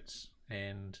the States,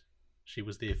 and she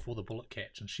was there for the bullet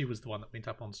catch, and she was the one that went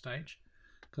up on stage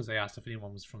because they asked if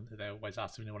anyone was they always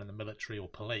asked if anyone in the military or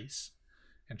police,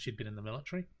 and she'd been in the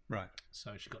military, right?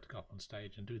 So she got to go up on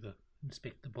stage and do the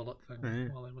inspect the bullet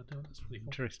thing while they were doing it. It's really cool.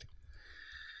 Interesting.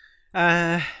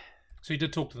 So you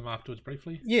did talk to them afterwards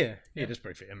briefly? Yeah, just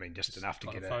briefly. I mean, just enough to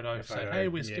get a photo. Say, hey,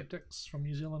 we're skeptics from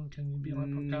New Zealand. Can you be on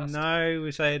our podcast? No,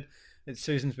 we said it's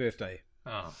Susan's birthday.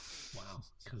 Oh, wow.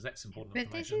 Because that's important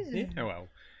birthday information. Susan. Yeah, well,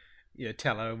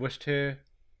 Teller wished her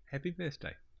happy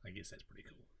birthday. I guess that's pretty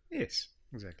cool. Yes,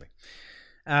 exactly.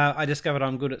 I discovered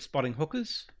I'm good at spotting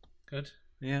hookers. Good.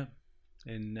 Yeah.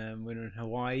 And when we were in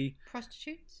Hawaii.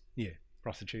 Prostitutes? Yeah,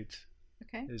 prostitutes.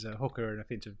 Okay. Is a hooker an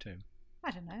offensive term?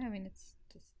 I don't know. I mean, it's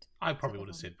just... I probably would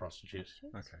have said prostitute.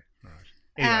 Okay, all right.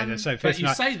 Anyway, so but you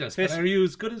say this, but are you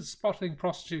as good at spotting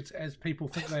prostitutes as people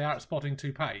think they are at spotting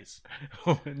toupees?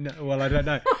 No, well, I don't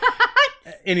know.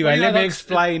 Anyway, let me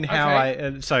explain how I...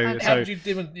 how did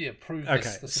you prove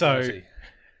this? So,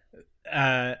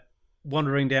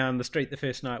 wandering down the street the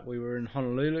first night we were in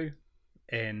Honolulu,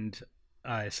 and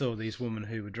I saw these women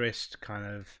who were dressed kind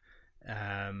of...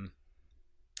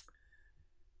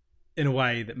 in a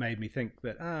way that made me think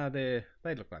that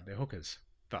they look like they're hookers,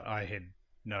 but I had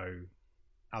no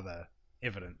other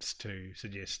evidence to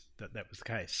suggest that was the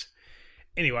case.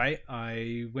 Anyway,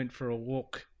 I went for a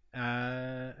walk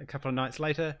a couple of nights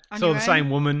later, saw the same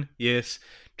woman, yes,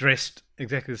 dressed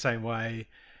exactly the same way,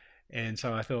 and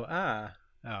so I thought,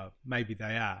 maybe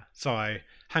they are. So I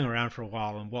hung around for a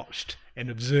while and watched and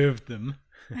observed them.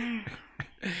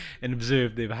 And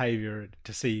observed their behaviour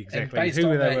to see exactly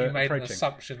who they were approaching.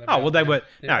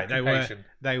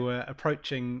 They were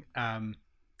approaching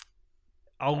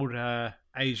older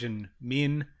Asian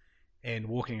men and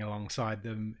walking alongside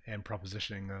them and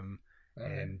propositioning them,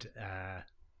 and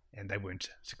they weren't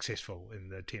successful in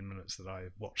the 10 minutes that I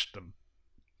watched them.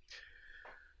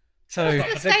 So,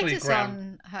 what's the status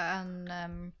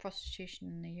on prostitution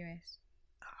in the US?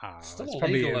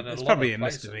 It's probably a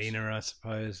misdemeanor, I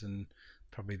suppose, and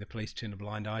probably the police turn a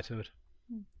blind eye to it.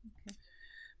 Okay.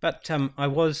 But I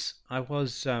was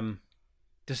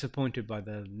disappointed by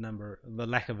the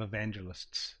lack of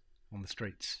evangelists on the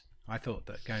streets. I thought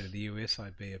that going to the US,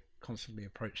 I'd be constantly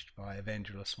approached by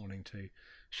evangelists wanting to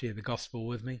share the gospel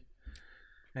with me.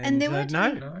 And there were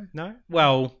no.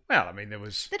 Well, I mean, there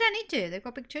was. They don't need to. They've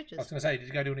got big churches. I was going to say, did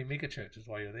you go to any mega churches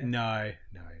while you were there? No, I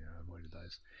avoided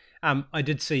those. I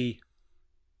did see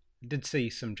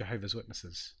some Jehovah's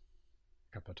Witnesses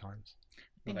a couple of times.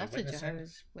 There's been lots of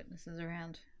Jehovah's Witnesses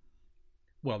around.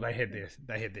 Well, they had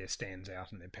their stands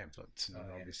out and their pamphlets, and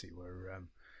obviously were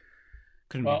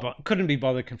couldn't be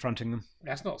bothered confronting them.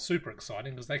 That's not super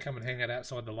exciting because they come and hang out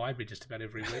outside the library just about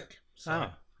every week.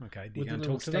 So okay. Do you go and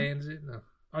talk to them? No.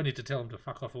 Only to tell them to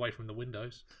fuck off away from the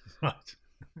windows. Right.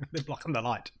 They're blocking the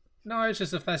light. No, it's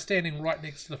just if they're standing right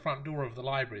next to the front door of the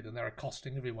library, then they're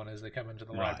accosting everyone as they come into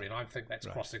the Right. library, and I think that's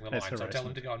Right. crossing the That's line. So tell them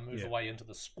harassment. to go and move Yeah. away into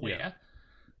the square Yeah.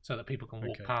 so that people can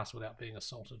walk Okay. past without being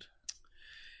assaulted.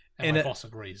 And, And my a- boss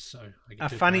agrees, so I get A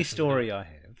two funny promotions to do story it. I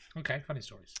have. Okay, funny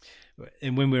stories.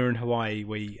 And when we were in Hawaii,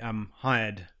 we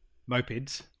hired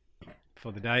mopeds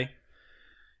for the day,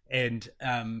 and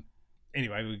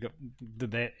anyway, we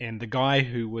did that. And the guy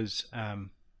who was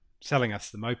selling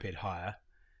us the moped hire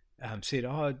said,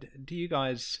 "Oh, do you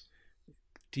guys?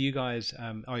 we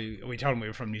told him we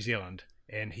were from New Zealand,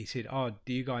 and he said, "Oh,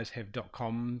 do you guys have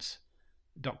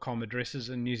 .com addresses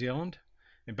in New Zealand?"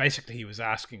 And basically, he was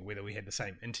asking whether we had the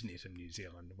same internet in New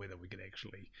Zealand, whether we could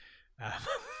actually.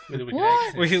 Whether we can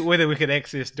What? access Whether we could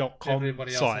access .com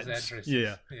everybody sites. else's addresses.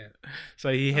 Yeah. Yeah.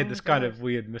 So he had Oh, this kind God. of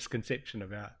weird misconception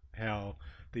about how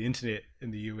the internet in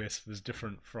the US was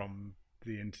different from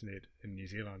the internet in New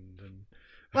Zealand. And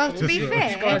Well, to be These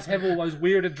fair, guys have all those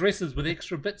weird addresses with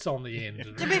extra bits on the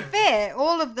end. to be fair,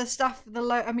 all of the stuff,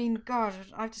 I mean, God,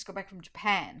 I've just got back from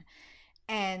Japan,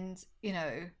 and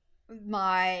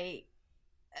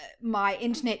my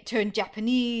internet turned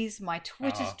Japanese. My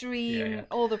Twitter Oh, stream, yeah.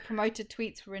 all the promoted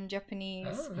tweets were in Japanese.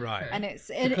 Oh, Right. And it's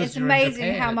Because you're in amazing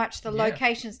Japan, how much the yeah.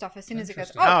 location stuff, as soon as it goes,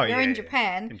 Interesting. oh, Oh, you're yeah, in yeah.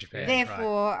 Japan, in Japan,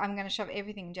 therefore I'm going to shove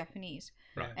everything in Japanese.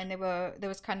 Right. And there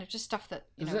was kind of just stuff that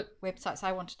Is it- websites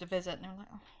I wanted to visit, and I'm like,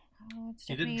 oh, it's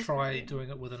You didn't Japanese. try doing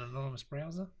it with an anonymous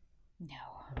browser?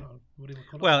 No. What do you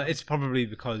call it? Well, it's probably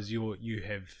because you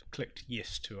have clicked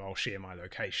yes to I'll share my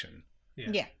location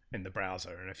Yeah. in the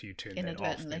browser, and if you turn that off,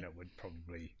 Inadvertently. then it would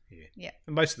probably Yeah.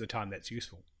 And most of the time that's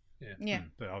useful, Yeah.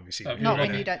 but obviously So if Not you're when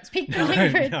gonna- you don't speak the No,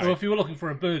 language. no. Well, if you were looking for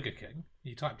a Burger King,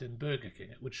 you typed in Burger King,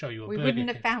 it would show you a We Burger wouldn't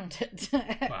King. have found it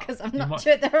because I'm you not might-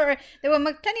 sure there were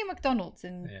plenty of McDonald's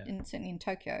Yeah. certainly in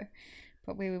Tokyo,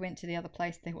 but where we went to the other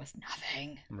place there was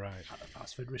nothing. right. Other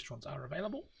fast food restaurants are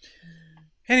available.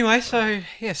 Anyway, so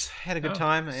yes, had a good Oh,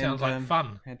 time. sounds and, like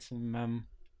fun. Had some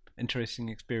interesting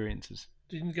experiences.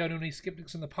 Didn't go to any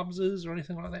skeptics in the pubses or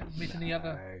anything like that? Meet any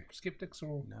other No. skeptics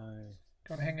or No.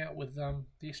 go and hang out with the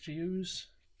SGUs?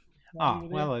 while Oh you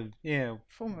were there? well, yeah.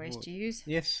 Former Well, SGUs.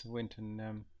 Yes, went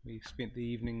and we spent the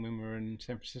evening when we were in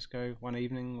San Francisco. One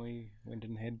evening we went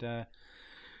and had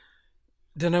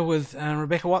dinner with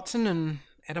Rebecca Watson and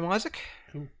Adam Isaac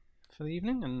Cool. for the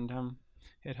evening, and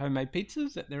had homemade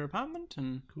pizzas at their apartment,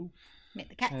 and Cool. Met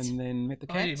the cats. and then met the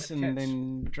Oh, yeah, cats, met the and cats.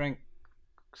 then drank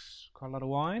quite a lot of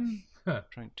wine. Huh.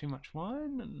 Drank too much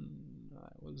wine, and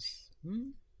it was.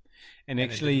 And And they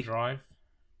actually, didn't drive.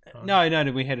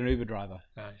 no, we had an Uber driver,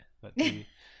 Oh, but the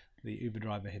Uber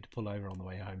driver had to pull over on the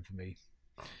way home for me.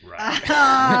 yeah. Right.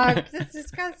 Oh, that's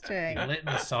disgusting. You're letting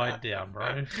the side down,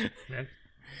 bro. Yeah.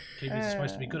 Kiwis are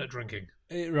supposed to be good at drinking.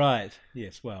 Right.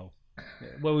 Yes. Well,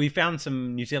 we found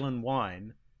some New Zealand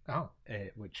wine, Oh,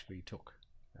 which we took.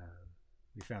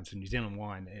 We found some New Zealand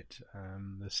wine at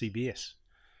the CBS.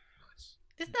 nice.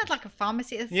 Isn't that like a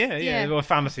pharmacy? It's- Yeah. Well, a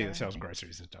pharmacy that Okay. sells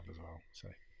groceries and stuff as well. So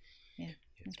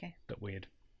Okay. a bit weird.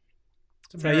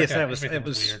 It's So yes, America, that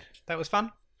was weird. that was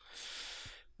fun.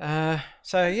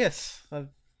 So yes,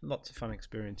 lots of fun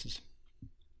experiences.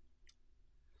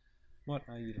 What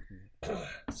are you looking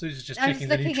at? Sue's just I was checking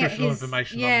the looking at nutritional his-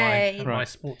 information yeah, on my Right.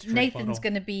 sports drink Nathan's bottle.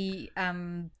 going to be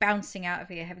bouncing out of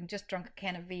here, having just drunk a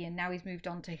can of V, and now he's moved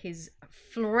on to his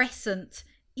fluorescent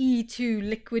E2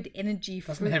 liquid energy.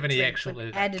 Doesn't fruit have any drink actual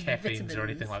with caffeines added or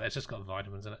anything vitamins. like that. It's just got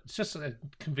vitamins in it. It's just a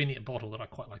convenient bottle that I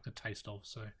quite like the taste of.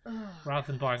 So Oh, rather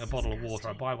than buying a that's bottle of water,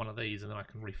 I disgusting. buy one of these and then I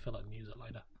can refill it and use it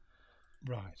later.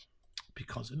 Right.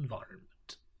 Because environment.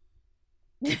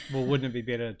 Well, wouldn't it be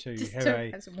better to Just have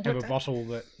to have some a water. bottle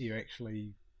that you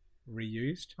actually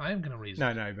reused? I am going to reuse No,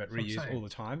 it. but That's what I'm reuse saying. all the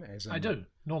time. As in, I do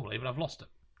normally, but I've lost it.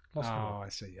 Lost it Oh, all. I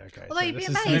see. Okay. Although you'd be this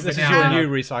amazed is, this is at your how- new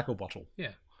recycle bottle.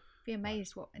 Be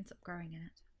amazed what ends up growing in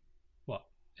it. What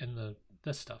in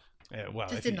this stuff? Well,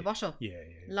 Just if in you- the bottle. Yeah.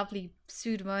 Lovely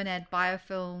pseudomonad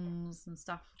biofilms and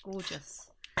stuff. Gorgeous.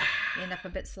 You end up a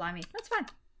bit slimy. That's fine.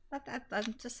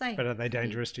 I'm just saying. But are they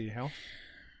dangerous to your health?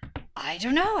 I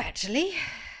don't know, actually.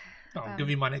 I'll give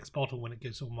you my next bottle when it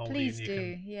gets all moldy. Please and you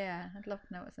do. Can... Yeah, I'd love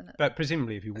to know what's in it. But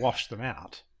presumably, if you wash them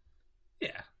out,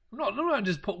 Yeah. I'm not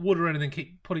just put water in and then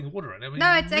keep putting water in. I mean,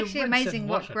 No, it's you actually rinse it amazing and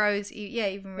what wash it. grows. Yeah,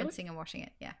 even Really? rinsing and washing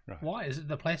it. Yeah. right. Why is it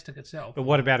the plastic itself? But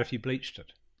what about if you bleached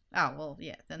it? Oh well,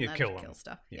 yeah. Then You that'd kill kill them.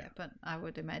 stuff. Yeah. Yeah, but I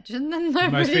would imagine that Most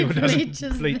nobody people doesn't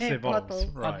bleaches bleach their their bottles.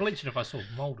 bottles. Right. I'd bleach it if I saw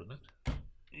mould in it.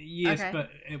 Yes, Okay. but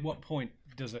at what point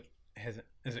is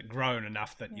it grown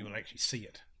enough that you will actually see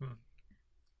it?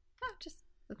 Oh, just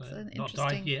it's an Not interesting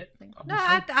died yet, thing. obviously,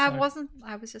 No, I so- wasn't.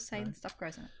 I was just saying stuff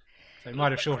grows in it. They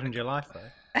might have shortened your life,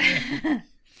 though.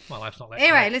 My life's not that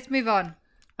Anyway, great. let's move on.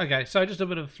 Okay, so just a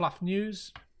bit of fluff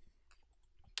news.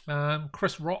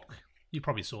 Chris Rock, you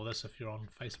probably saw this if you're on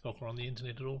Facebook or on the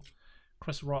internet at all.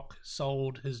 Chris Rock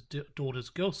sold his daughter's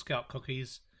Girl Scout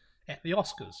cookies at the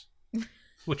Oscars,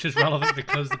 which is relevant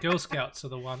because the Girl Scouts are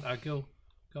the one. Girl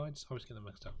Guides? I always get them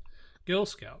mixed up. Girl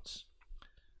Scouts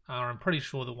are, I'm pretty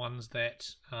sure, the ones that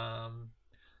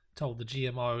told the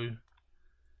GMO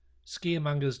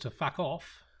scaremongers to fuck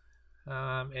off,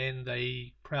 and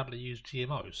they proudly use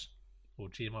GMOs or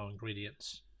GMO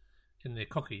ingredients in their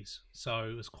cookies. So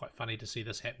it was quite funny to see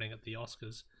this happening at the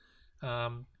Oscars.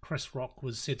 Chris Rock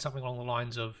said something along the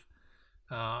lines of,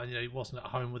 he wasn't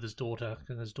at home with his daughter,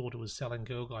 and his daughter was selling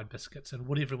Girl Guide biscuits, and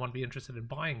would everyone be interested in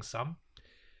buying some?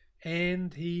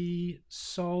 And he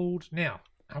sold. Now,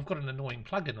 I've got an annoying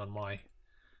plug-in on my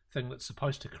thing that's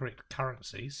supposed to correct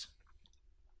currencies.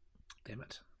 Damn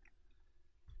it.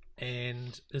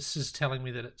 And this is telling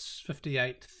me that it's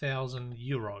 58,000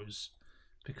 euros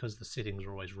because the settings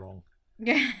are always wrong.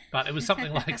 But it was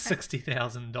something like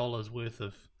 $60,000 worth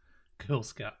of Girl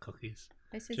Scout cookies.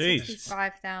 This is Jeez.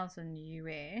 65,000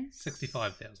 US.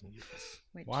 65,000 US.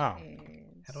 Which Wow. is...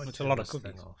 How do I That's a turn lot of this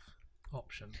thing cookies. off?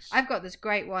 Options. I've got this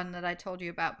great one that I told you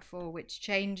about before, which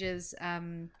changes.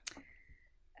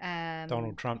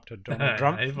 Donald Trump to Donald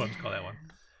Trump. Everyone's got that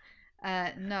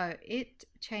one. No, it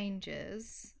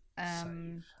changes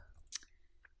Save.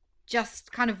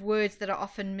 just kind of words that are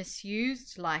often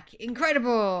misused, like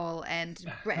incredible and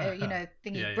thingy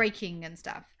Yeah. breaking and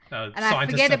stuff. And I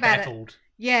scientists forget are about it. baffled.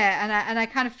 Yeah, and I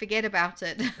kind of forget about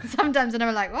it sometimes, and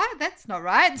I'm like, what? That's not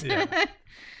right. Yeah.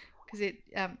 Because it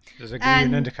Does it give you an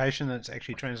And- indication that it's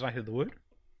actually translated the word?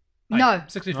 no,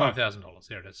 $65,000.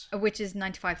 There it is. which is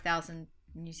 95,000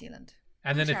 New Zealand.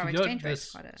 And then Which if our you go to exchange rate's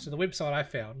this, quite a- so the website I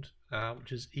found,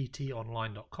 which is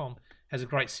etonline.com, has a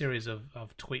great series of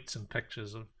tweets and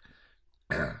pictures of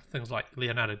things like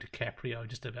Leonardo DiCaprio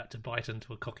just about to bite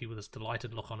into a cookie with this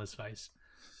delighted look on his face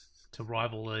to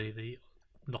rival the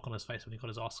look on his face when he got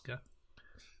his Oscar.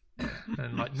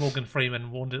 And like Morgan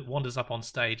Freeman wanders up on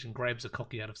stage and grabs a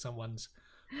cookie out of someone's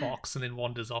box and then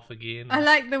wanders off again. I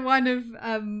like the one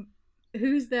of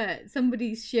who's that?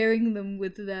 Somebody's sharing them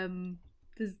with them.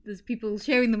 There's people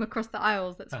sharing them across the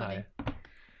aisles. That's funny.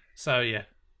 So yeah,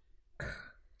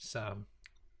 so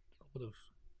a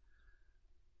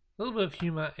little bit of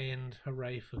humour and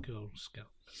hooray for Girl Scout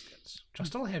biscuits, which I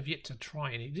still have yet to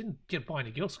try. And you didn't buy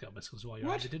any Girl Scout biscuits while you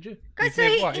were What? there, did you? Go You've see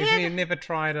never, what, here. you've never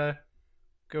tried a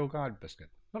Girl Guide biscuit?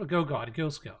 Not a Girl Guide, a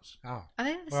Girl Scouts. Oh. Are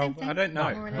they the Well, same thing? I don't know.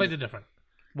 More or less? Completely different.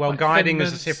 Well, Like guiding Thin is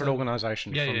a Mints separate and-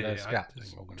 organisation Yeah, from yeah, the yeah. Scouting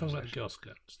Talking about the organisation. Girl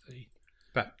Scouts, the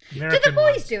But Do American the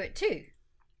boys ones. do it too?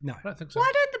 no, I don't think so.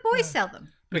 Why don't the boys No. sell them?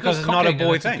 because it's not a cooking and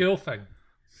boy it's thing. a girl thing.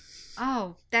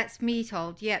 Oh, that's me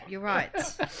told. Yep, you're right.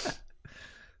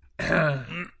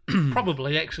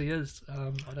 Probably actually is. I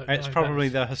don't know. It's probably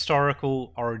the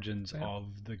historical origins Yeah.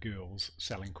 of the girls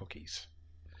selling cookies.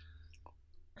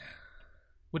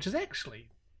 Which is actually,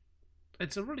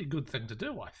 it's a really good thing to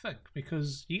do, I think,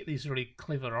 because you get these really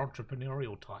clever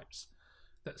entrepreneurial types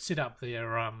that set up their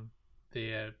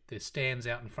stands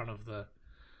out in front of the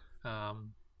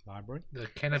Library?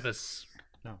 cannabis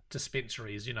No.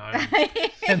 dispensaries,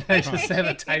 and they just have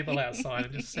a table outside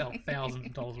and just sell thousands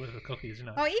of dollars worth of cookies,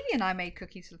 Oh, Evie and I made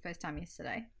cookies for the first time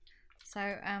yesterday.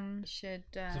 So, should...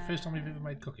 It's the first time you've ever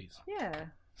made cookies. Yeah.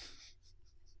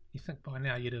 You think by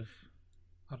now you'd have,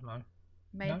 I don't know.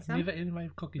 Made No, some. never even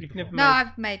made cookies You've before. never No, made-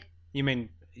 I've made You mean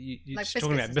you're like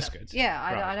talking about and stuff. biscuits? Yeah,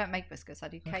 Right. I don't make biscuits. I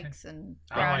do Okay. cakes and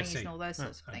Oh, I brownies see. and all those Oh,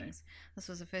 sorts of okay. things. This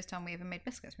was the first time we ever made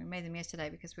biscuits. We made them yesterday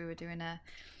because we were doing a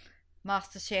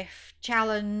MasterChef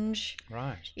challenge.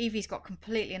 Right. Evie's got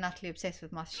completely and utterly obsessed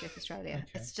with MasterChef Australia.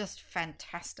 Okay. It's just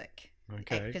fantastic.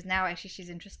 Okay. Because now actually she's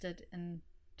interested in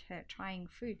trying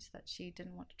foods that she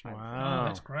didn't want to try before. Oh, Wow.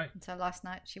 that's great. And so last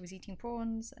night she was eating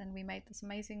prawns and we made this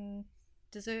amazing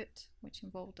dessert which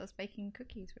involved us baking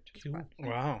cookies, which was Cool. quite fun.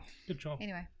 Wow. Good job.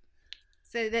 Anyway,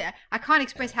 so I can't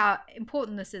express how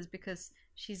important this is because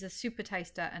she's a super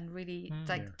taster and really Mm.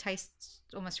 like Yeah. tastes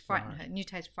almost frighten Right. her. New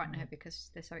tastes frighten her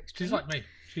because they're so extreme. She's like me.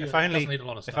 She If doesn't only, eat a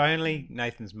lot of if stuff. only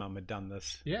Nathan's mum had done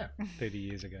this Yeah. 30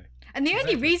 years ago. And the only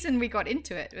Exactly. reason we got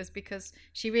into it was because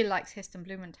she really likes Heston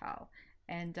Blumenthal,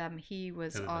 and he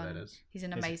was Whoever on. that is. He's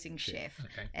an He's a amazing chef. chef.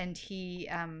 Okay. And he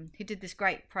did this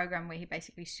great program where he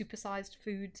basically supersized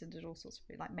foods and did all sorts of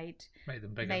food, like made Made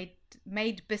them bigger.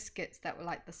 made biscuits that were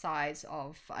like the size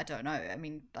of I don't know, I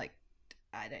mean like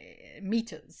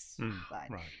meters. Like,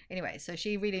 Right. Anyway, so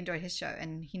she really enjoyed his show,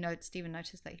 and Stephen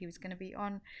noticed that he was going to be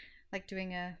on, like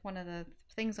doing one of the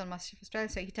things on MasterChef Australia,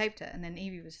 so he taped it, and then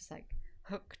Evie was just like,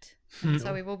 cooked. And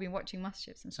so we've all been watching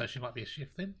MasterChef since. So she might be a chef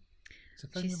then? It's a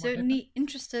thing She's that might certainly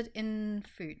interested in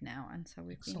food now, and so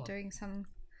we've Excellent. been doing some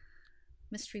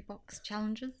mystery box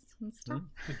challenges and stuff. happen.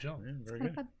 Good job. Yeah, very Kind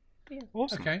of good. fun. Yeah.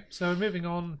 Awesome. Okay, so moving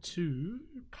on to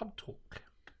pub talk.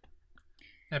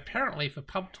 Now, apparently for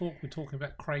pub talk, we're talking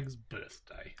about Craig's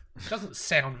birthday. Doesn't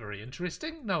sound very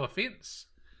interesting, no offence.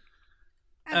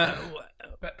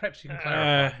 But perhaps you can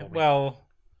clarify for me. Well,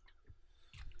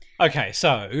 okay,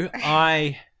 so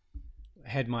I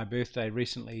had my birthday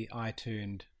recently. I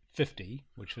turned 50,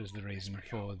 which was the reason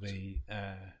for the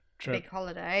trip. Big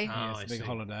holiday. Ah, Yes, I big see.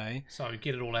 holiday. So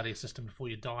get it all out of your system before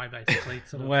you die, basically.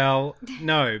 Sort of. Well,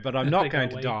 no, but I'm not Big going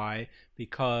to away. die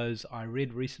because I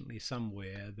read recently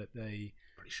somewhere that the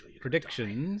Pretty sure you're gonna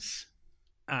predictions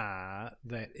are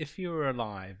that if you're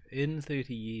alive in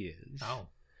 30 years, die. Oh,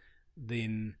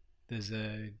 then there's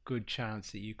a good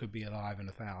chance that you could be alive in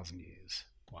 1,000 years.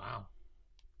 wow.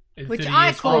 In Which 30 I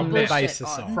years call from the now, bullshit basis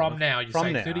on. of- From now, you're From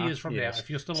saying now, 30 years from yes. now, if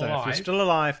you're still So alive, if you're still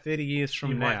alive 30 years from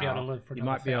you now, might be able to live for you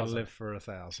another might be able to 1,000. live for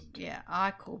 1,000. Yeah,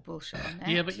 I call bullshit on that.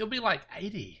 Yeah, but you'll be like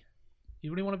 80.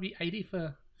 You really want to be 80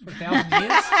 for 1,000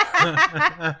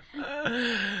 years?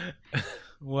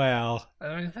 Well,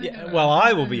 I mean, think yeah, about well, it.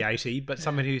 I will be 80, but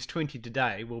somebody who's 20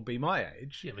 today will be my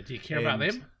age. Yeah, but do you care about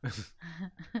And- them?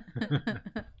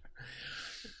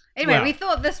 Anyway, Well- we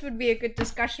thought this would be a good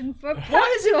discussion for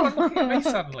Why is everyone looking at me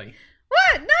Puzzle. suddenly?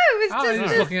 What? No, it's Oh, just, they're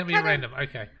just looking at me kind of,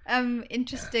 random. Okay.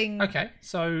 interesting. Okay,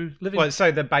 so living... Well,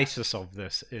 so the basis of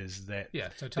this is that yeah,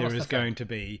 so tell us there the is going to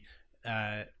be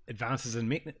advances in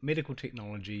medical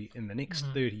technology in the next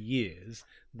Mhm. 30 years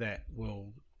that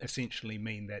will essentially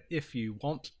mean that if you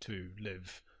want to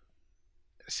live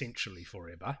essentially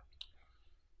forever,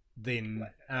 then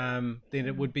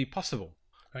it would be possible.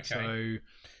 Okay. So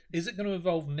Is it going to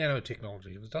involve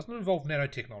nanotechnology? If it doesn't involve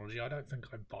nanotechnology, I don't think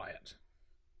I buy it.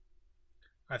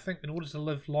 I think in order to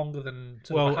live longer than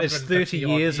well, it's 30 150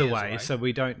 odd years away, so so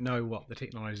we don't know what the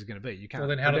technology is going to be. You can't Well,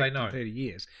 then how do they predict in know? 30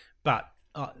 years. But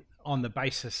on the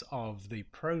basis of the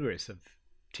progress of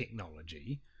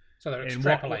technology, they're and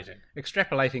extrapolating.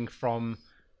 extrapolating from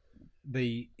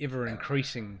the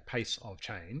ever-increasing pace of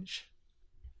change,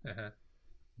 Uh-huh.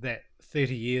 that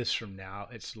 30 years from now,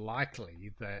 it's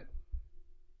likely that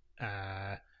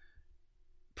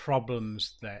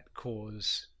problems that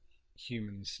cause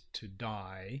humans to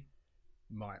die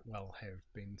might well have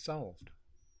been solved.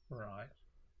 Right.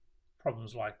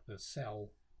 Problems like the cells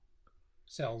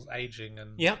aging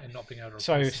and, Yep. and not being able to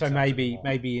So replace themselves maybe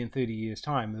anymore. in 30 years'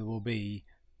 time there will be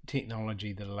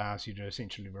technology that allows you to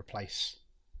essentially replace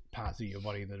parts of your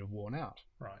body that have worn out,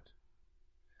 Right.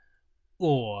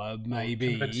 or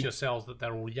maybe convince your cells that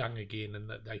they're all young again and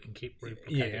that they can keep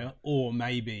replicating. yeah, or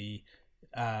maybe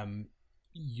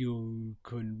you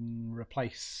can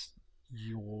replace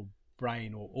your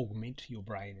brain or augment your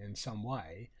brain in some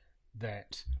way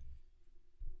that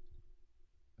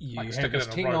you Like have stick it this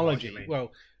in a robot, technology. you mean?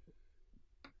 Well,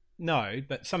 no,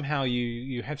 but somehow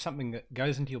you have something that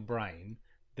goes into your brain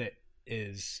that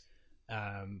is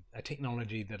a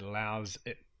technology that allows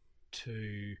it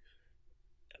to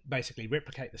basically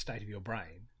replicate the state of your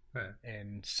brain, Yeah.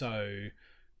 and so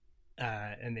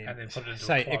and then put it into a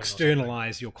say clone or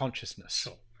externalize your consciousness,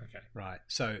 Sure. Okay. right?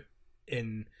 So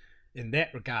in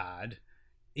that regard,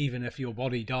 even if your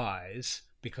body dies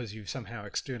because you've somehow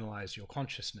externalized your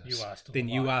consciousness, You are still then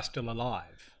you alive. are still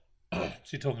alive. So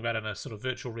you're talking about in a sort of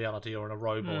virtual reality or in a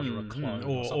robot or a clone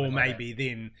or or something like maybe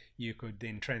then you could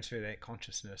then transfer that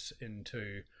consciousness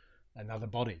into another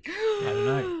body. I don't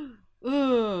know.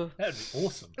 Ooh. that. That'd be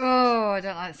awesome. Oh, I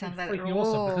don't like the sound of that at Freaking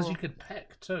all. awesome because you could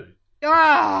pack too,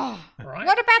 Oh. right?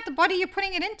 What about the body you're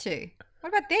putting it into? What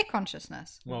about their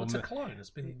consciousness? Well, it's a m- clone. It's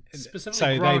been so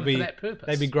specifically grown they'd be for that purpose.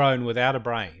 they'd be grown without a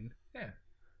brain, yeah,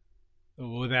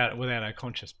 or without a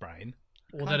conscious brain.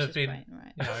 or that have Conscious been brain,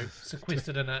 right. you know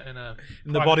sequestered in a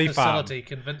In the private body farm. facility,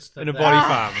 convinced that In a they're- body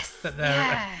Ah, farm. that they're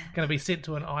yeah. going to be sent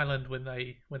to an island when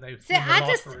they See, win the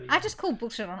lottery. I just call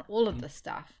bullshit on all of this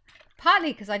stuff.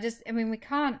 Partly because we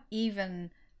can't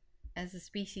even, as a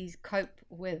species, cope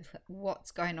with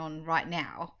what's going on right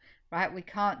now, right? We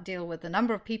can't deal with the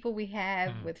number of people we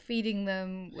have, with feeding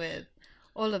them, with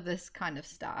all of this kind of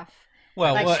stuff.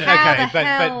 Well, Like, well, how okay, the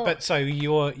hell- but so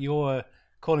you're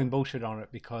calling bullshit on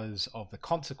it because of the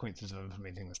consequences of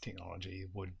implementing this technology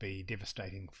would be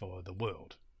devastating for the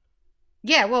world.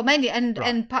 Yeah, well, mainly and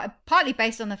Right. partly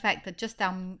based on the fact that just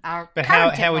our But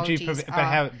current how would you technologies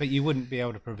prevent? But you wouldn't be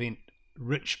able to prevent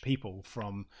rich people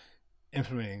from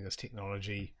implementing this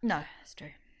technology No, that's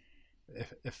true.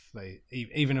 if they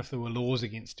even if there were laws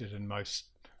against it in most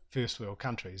first world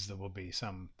countries. There will be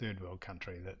some third world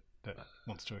country that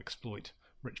wants to exploit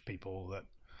rich people that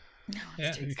No, Yeah.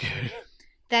 it's too expensive.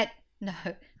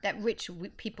 that rich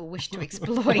people wish to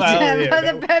exploit Well, yeah, for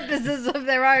the purposes of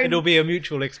their own. it'll be a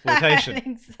mutual I exploitation.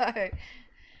 think so.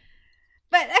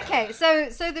 But okay, so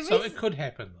the So reason, it could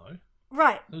happen, though.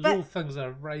 right? Those But all things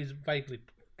are vaguely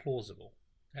plausible,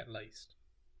 at least.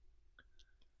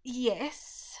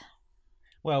 yes,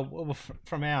 Well,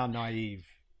 from our naive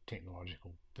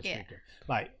technological perspective,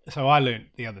 so I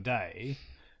learnt the other day,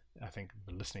 I think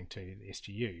listening to the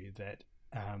SGU, that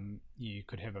you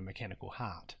could have a mechanical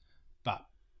heart, but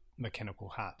mechanical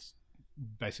hearts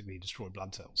basically destroy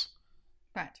blood cells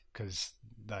right. because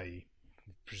they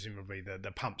presumably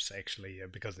the pumps actually,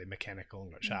 because they're mechanical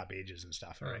and got sharp edges and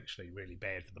stuff, are actually really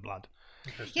bad for the blood.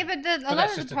 Yeah, but a lot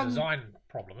that's of just the a problem. design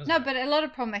problem, isn't No, it? but a lot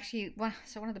of problem actually.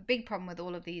 So one of the big problem with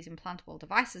all of these implantable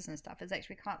devices and stuff is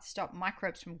actually we can't stop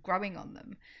microbes from growing on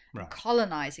them, and Right.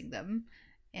 colonizing them,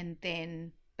 and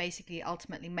then basically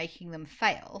ultimately making them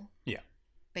fail. Yeah.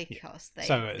 Because they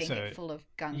So- then so- get full of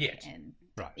gunk Yet. and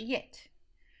Right. yet.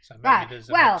 So maybe Right, there's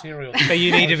a well- material. So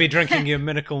you need to be drinking your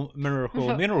miracle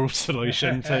mineral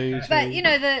solution to. But you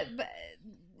know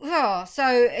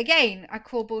so again, I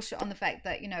call bullshit on the fact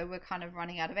that we're kind of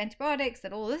running out of antibiotics.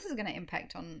 That all this is going to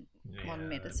impact on modern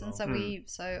medicine. well,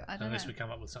 So I don't unless know. we come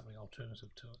up with something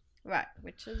alternative to it. Right,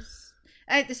 which is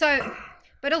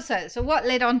but also, so what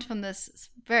led on from this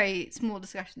very small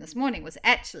discussion this morning was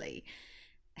actually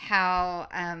how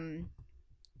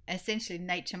essentially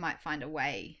nature might find a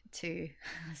way to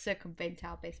circumvent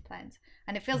our best plans,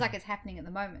 and it feels like it's happening at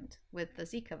the moment with the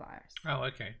Zika virus. Oh,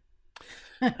 okay.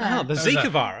 The That was Zika a-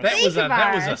 virus. That was Zika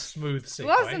that was a virus. smooth segue.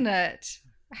 Wasn't it?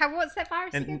 What's that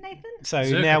virus And- again, Nathan? So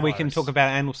Zika now we can virus. talk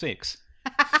about anal sex.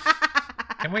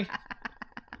 Can we?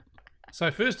 So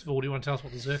first of all, do you want to tell us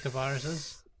what the Zika virus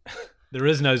is? There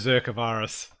is no Zika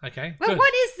virus. Okay. Well, good.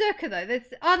 what is Zika though?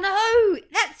 No,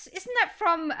 isn't that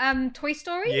from Toy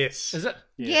Story? Yes. Is it?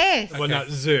 Yes. Well, no,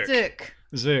 Zerk. Zerk.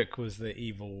 Zerk was the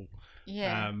evil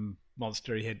Yeah.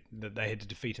 monster that they had to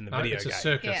defeat in the No, video it's game. a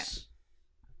circus.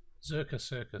 Zerka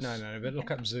circus. No, but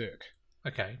look up Zerk.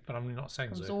 Okay, but I'm not saying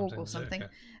From Zerk. Zorg I'm or saying something.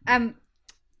 Zerka.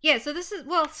 Yeah, so this is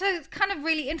so it's kind of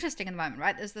really interesting at the moment,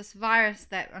 right? There's this virus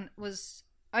that was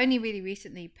only really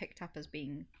recently picked up as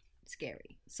being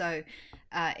scary. So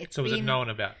it's So was been it known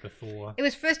about before? It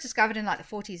was first discovered in like the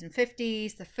 40s and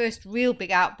 50s. The first real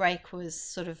big outbreak was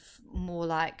sort of more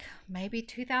like maybe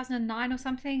 2009 or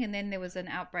something, and then there was an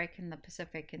outbreak in the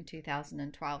Pacific in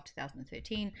 2012,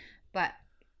 2013. But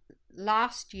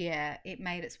last year it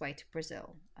made its way to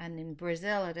Brazil, and in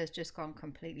Brazil it has just gone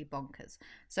completely bonkers.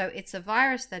 So it's a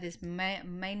virus that is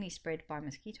mainly spread by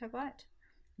mosquito bite,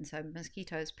 and so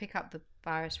mosquitoes pick up the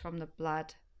virus from the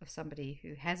blood of somebody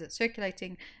who has it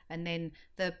circulating, and then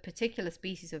the particular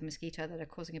species of mosquito that are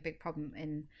causing a big problem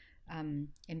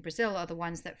in Brazil are the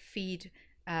ones that feed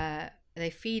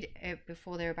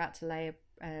before they're about to lay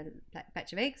a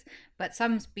batch of eggs. But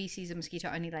some species of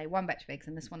mosquito only lay one batch of eggs,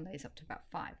 and this one lays up to about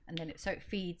 5, and then it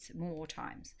feeds more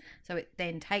times. So it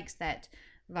then takes that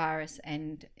virus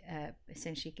and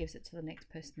essentially gives it to the next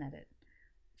person that it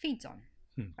feeds on.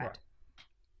 Right.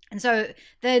 And so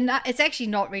then it's actually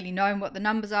not really known what the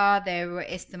numbers are. There were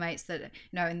estimates that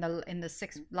in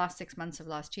the last 6 months of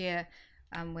last year,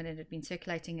 when it had been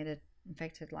circulating, it had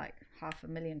infected like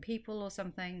 500,000 people or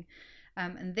something.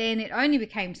 And then it only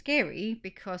became scary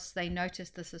because they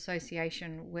noticed this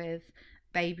association with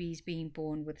babies being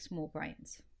born with small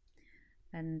brains.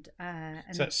 And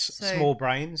So it's small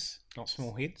brains, not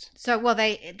small heads. So well,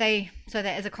 they so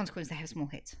that as a consequence they have small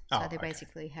heads. So Oh, they okay.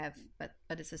 basically have, but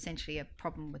it's essentially a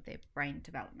problem with their brain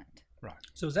development. Right.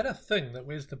 So is that a thing that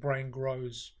as the brain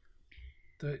grows,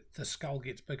 the skull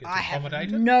gets bigger to I have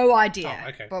accommodate it? no idea. Oh,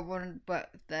 okay. But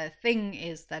the thing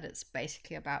is that it's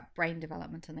basically about brain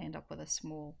development, and they end up with a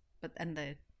small,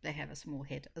 they have a small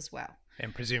head as well.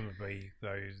 And presumably,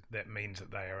 that means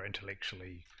that they are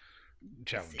intellectually It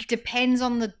challenged. depends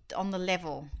on the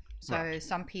level. So Right.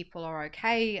 some people are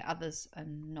okay, others are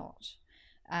not.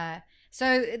 And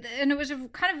it was a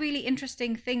kind of really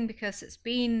interesting thing because it's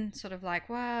been sort of like,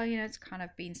 well, it's kind of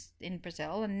been in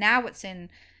Brazil, and now it's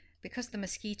because the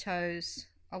mosquitoes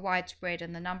are widespread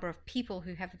and the number of people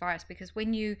who have the virus, because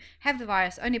when you have the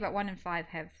virus, only about 1 in 5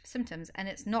 have symptoms, and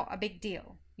it's not a big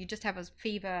deal. You just have a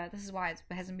fever. This is why it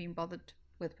hasn't been bothered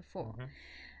with before.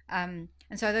 And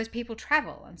so those people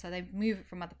travel, and so they move it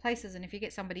from other places. And if you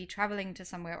get somebody traveling to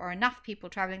somewhere, or enough people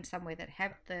traveling to somewhere that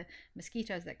have the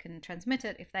mosquitoes that can transmit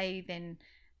it, if they then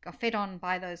are fed on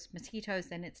by those mosquitoes,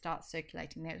 then it starts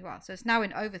circulating there as well. So it's now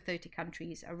in over 30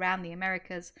 countries around the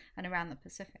Americas and around the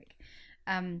Pacific.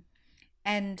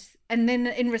 and then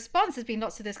in response there's been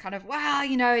lots of this kind of, well,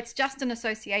 it's just an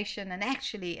association, and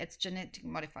actually it's genetically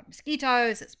modified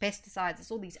mosquitoes, it's pesticides,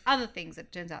 it's all these other things.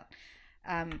 It turns out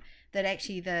that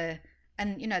actually they're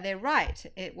right,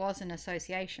 it was an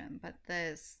association, but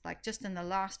there's just in the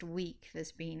last week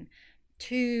there's been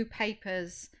 2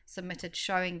 papers submitted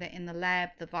showing that in the lab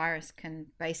the virus can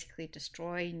basically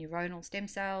destroy neuronal stem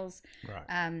cells. Right.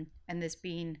 And there's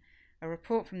been a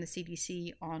report from the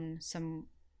CDC on some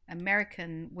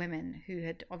American women who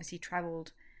had obviously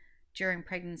traveled during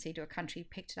pregnancy to a country,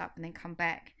 picked it up, and then come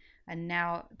back, and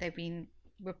now they've been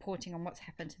reporting on what's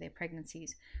happened to their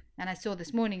pregnancies. And I saw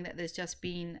this morning that there's just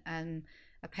been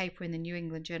a paper in the New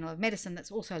England Journal of Medicine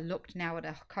that's also looked now at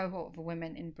a cohort of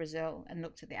women in Brazil and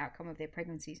looked at the outcome of their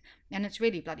pregnancies, and it's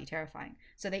really bloody terrifying.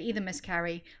 So they either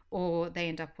miscarry or they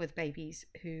end up with babies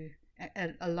who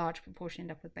a large proportion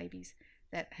end up with babies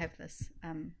that have this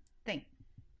thing.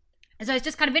 And so it's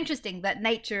just kind of interesting that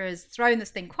nature has thrown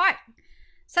this thing quite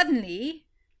suddenly,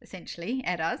 essentially,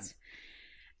 at us.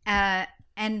 But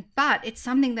it's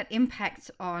something that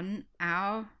impacts on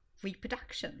our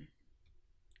reproduction,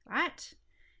 right?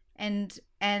 And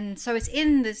so it's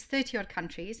in this 30-odd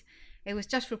countries. It was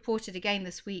just reported again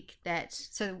this week that,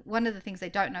 so one of the things they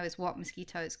don't know is what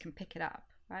mosquitoes can pick it up,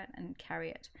 right, and carry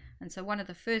it. And so one of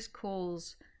the first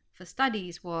calls for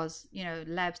studies was,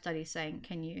 lab studies saying,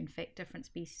 can you infect different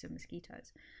species of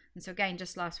mosquitoes? And so again,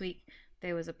 just last week,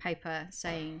 there was a paper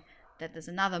saying that there's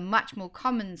another much more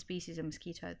common species of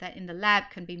mosquito that in the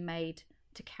lab can be made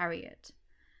to carry it.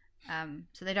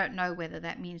 So they don't know whether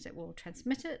that means it will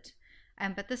transmit it.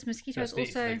 But this mosquito is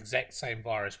also the exact same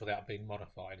virus without being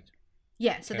modified.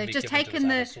 Yeah, so they've just taken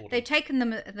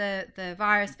the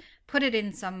virus, put it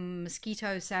in some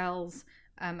mosquito cells,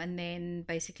 and then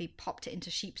basically popped it into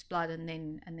sheep's blood, and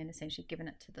then essentially given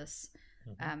it to this,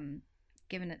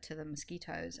 given it to the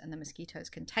mosquitoes, and the mosquitoes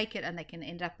can take it and they can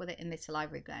end up with it in their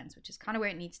salivary glands, which is kind of where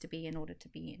it needs to be in order to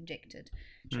be injected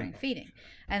during feeding.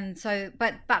 And so,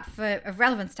 but for of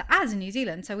relevance to us in New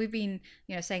Zealand, so we've been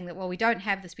saying that, well, we don't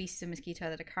have the species of mosquito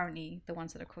that are currently the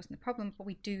ones that are causing the problem, but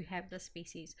we do have this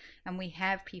species, and we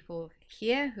have people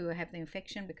here who have the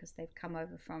infection because they've come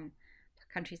over from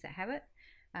countries that have it.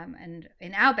 And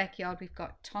in our backyard, we've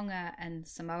got Tonga and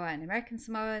Samoa and American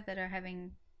Samoa that are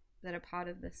part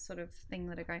of this sort of thing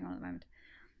that are going on at the moment.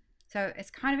 So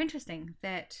it's kind of interesting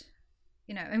that,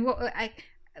 and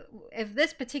if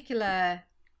this particular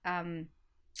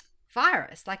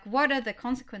virus, what are the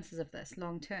consequences of this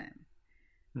long term,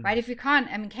 right? If you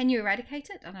can't, can you eradicate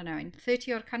it? I don't know, in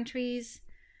 30-odd countries,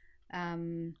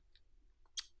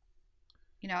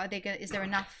 is there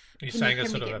enough? You're saying it's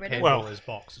sort of a Pandora's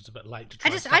box. It's a bit late to try.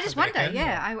 I just wonder.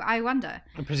 I wonder.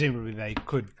 And presumably they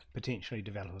could potentially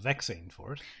develop a vaccine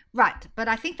for it. Right, but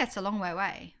I think that's a long way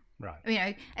away.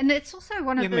 Right. And it's also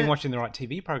one of the... You haven't been watching the right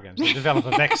TV programs. They develop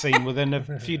a vaccine within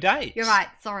a few days. You're right.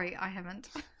 Sorry, I haven't.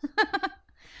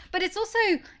 But it's also,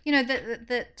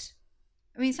 that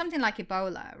something like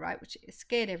Ebola, right, which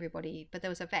scared everybody, but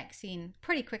there was a vaccine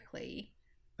pretty quickly.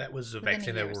 That was a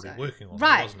vaccine they were already working on,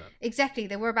 right? Wasn't it? Exactly.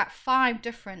 There were about 5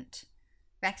 different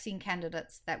vaccine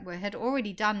candidates that had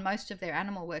already done most of their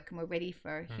animal work and were ready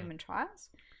for human trials.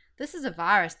 This is a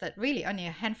virus that really only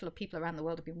a handful of people around the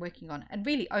world have been working on, and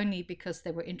really only because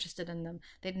they were interested in them.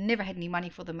 They'd never had any money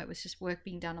for them. It was just work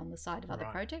being done on the side of other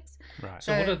projects. Right.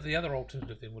 So what are the other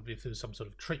alternative then would be if there was some sort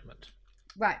of treatment?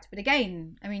 Right. But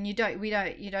again, you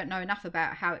don't know enough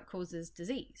about how it causes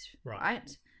disease,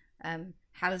 right?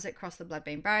 How does it cross the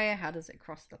blood-brain barrier? How does it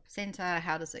cross the placenta?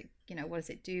 How does it, what does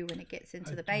it do when it gets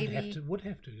into the baby? Would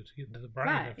have to get into the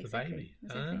brain of the baby.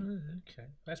 Exactly. Okay,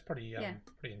 that's pretty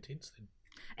pretty intense then.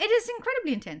 It is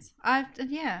incredibly intense.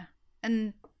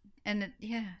 And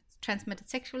it's transmitted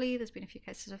sexually. There's been a few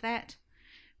cases of that.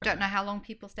 Don't know how long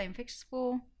people stay infectious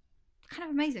for. Kind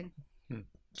of amazing.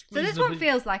 So this one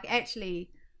feels like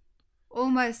actually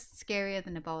almost scarier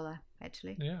than Ebola.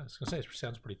 Actually, yeah, I was gonna say it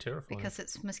sounds pretty terrifying because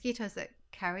it's mosquitoes that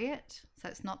carry it. So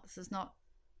it's not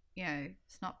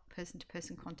person to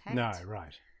person contact. No,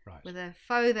 right. With a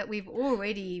foe that we've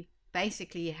already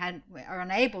basically are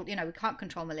unable. We can't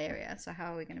control malaria. So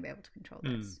how are we going to be able to control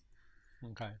this?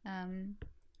 Okay. And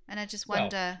I just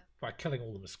wonder. By killing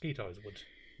all the mosquitoes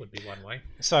would be one way.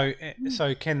 So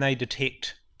can they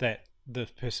detect that the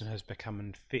person has become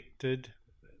infected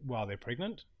while they're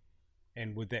pregnant?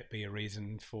 And would that be a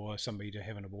reason for somebody to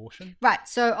have an abortion? Right.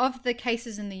 So of the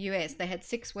cases in the US, they had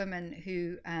 6 women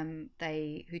who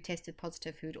tested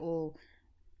positive, who'd all,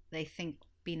 they think,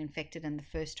 been infected in the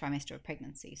first trimester of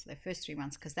pregnancy, so their first 3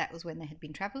 months, because that was when they had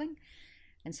been traveling.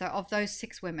 And so of those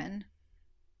 6 women,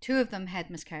 2 of them had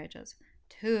miscarriages,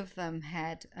 2 of them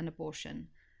had an abortion,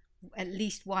 at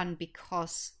least one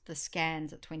because the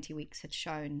scans at 20 weeks had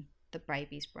shown the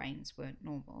baby's brains weren't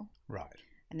normal. Right.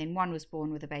 And then one was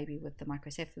born with a baby with the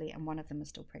microcephaly, and one of them is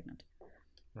still pregnant.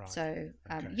 Right. So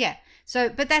Okay. yeah. So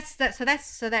but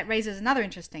that raises another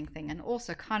interesting thing, and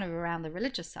also kind of around the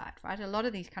religious side, right? A lot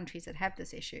of these countries that have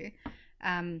this issue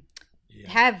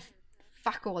have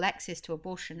fuck all access to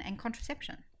abortion and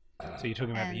contraception. So you're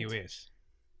talking about the And- US.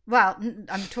 Well,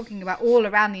 I'm talking about all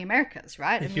around the Americas,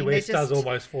 right? The I mean, they're US does just-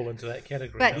 almost fall into that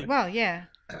category. But don't it? well, yeah.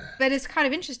 But it's kind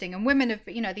of interesting, and women have,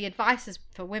 the advice is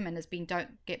for women has been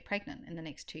don't get pregnant in the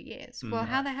next 2 years. Well,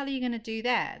 how the hell are you going to do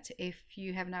that if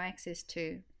you have no access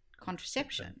to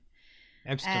contraception?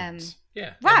 Abstinence.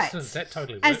 Yeah, Right. abstinence, that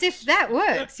totally works. As if that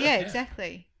works. Yeah, Yeah.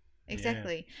 exactly.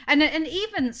 And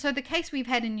even so, the case we've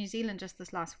had in New Zealand just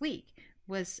this last week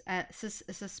was a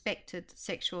suspected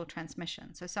sexual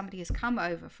transmission. So somebody has come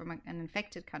over from an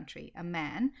infected country, a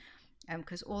man,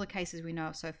 because all the cases we know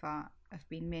of so far have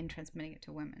been men transmitting it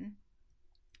to women.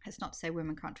 That's not to say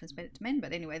women can't transmit it to men,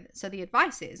 but anyway, so the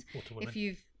advice is Or to women. if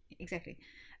you've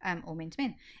or men to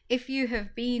men, if you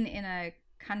have been in a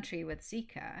country with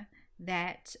Zika,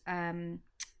 that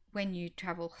when you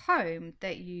travel home,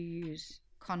 that you use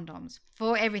condoms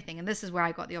for everything. And this is where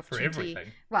I got the For opportunity.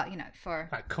 everything? Well, for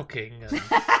Like cooking and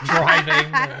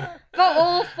driving. for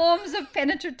all forms of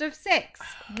penetrative sex.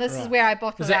 This is where I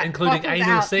bottled Is that out, including bottled anal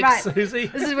out. sex, Right. Susie?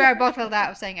 This is where I bottled out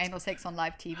of saying anal sex on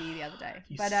live TV the other day.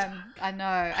 You But I know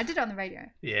I did it on the radio.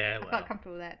 Yeah, I well. felt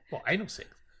comfortable with that What, anal sex?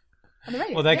 on the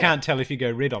radio. Well, they yeah. can't tell if you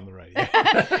go red on the radio. No,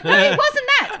 it wasn't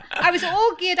that. I was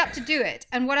all geared up to do it,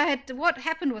 and what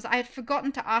happened was I had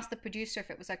forgotten to ask the producer if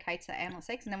it was okay to say anal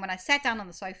sex, and then when I sat down on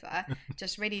the sofa,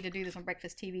 just ready to do this on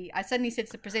breakfast TV, I suddenly said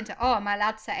to the presenter, "Oh, am I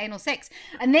allowed to say anal sex?"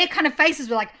 And their kind of faces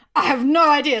were like, "I have no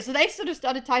idea." So they sort of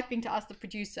started typing to ask the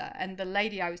producer, and the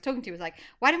lady I was talking to was like,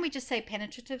 "Why don't we just say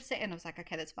penetrative sex?" And I was like,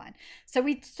 "Okay, that's fine." So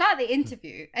we start the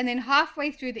interview, and then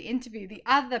halfway through the interview, the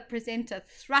other presenter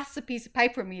thrusts a piece of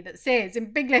paper at me that says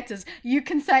in big letters, "You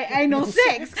can say anal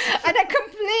sex," and I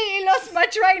completely lost my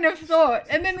train of thought,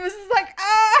 and then was just like,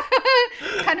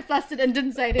 kind of flustered and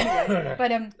didn't say it anyway.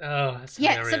 But Oh, that's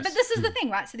yeah. hilarious. So, but this is the thing,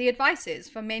 right? So the advice is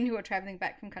for men who are traveling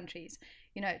back from countries,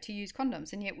 to use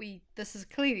condoms, and yet this is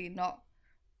clearly not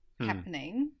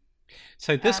happening.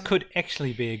 So this could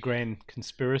actually be a grand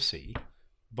conspiracy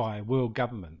by world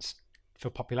governments for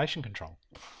population control.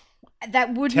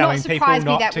 That would Telling not people surprise me.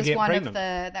 not That to was get one pregnant.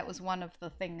 that was one of the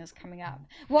things coming up.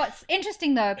 What's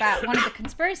interesting though about one of the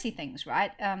conspiracy things,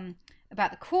 right?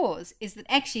 About the cause is that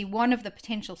actually one of the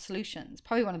potential solutions,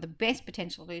 probably one of the best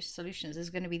potential solutions, is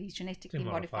going to be these genetically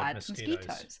Modified modified mosquitoes.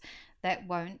 mosquitoes that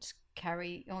won't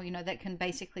carry, or that can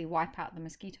basically wipe out the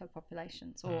mosquito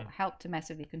populations or help to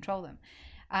massively control them.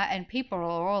 And people are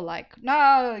all like,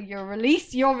 "No, you're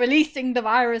releasing the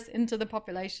virus into the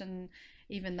population,"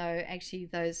 even though actually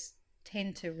those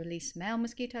tend to release male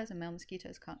mosquitoes, and male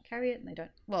mosquitoes can't carry it, and they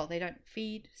don't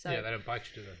feed. So Yeah, they don't bite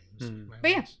you to the...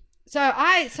 But yeah. So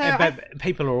But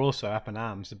people are also up in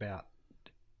arms about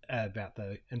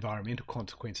the environmental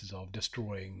consequences of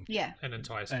destroying yeah. An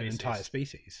entire an species. entire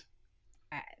species.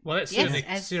 Well, that's Yes, certainly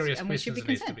as- serious and we should questions be that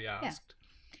needs to be concerned. Yeah. asked.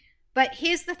 But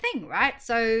here's the thing, right?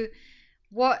 So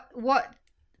what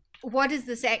does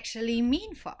this actually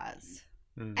mean for us?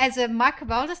 As a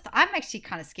microbiologist, I'm actually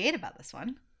kind of scared about this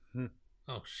one.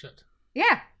 Oh, shit.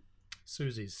 Yeah,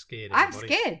 Susie's scared. I'm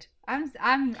everybody. scared. I'm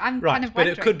Right, kind of but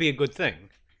it wondering. could be a good thing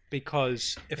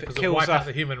because if Because it it'll kills wipe out off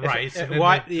the human if it- race, it and then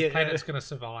wipe- the yeah, planet's going to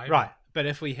survive. Right, but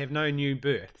if we have no new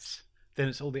births, then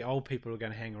it's all the old people who are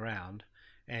going to hang around,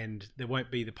 and there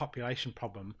won't be the population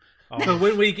problem. Of, But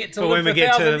when we get to But live when we for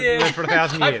get to 1,000 years, live for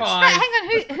 1,000 high years. five.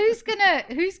 Hang on, who's gonna?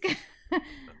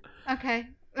 Okay.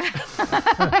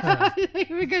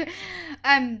 We're gonna.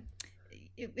 I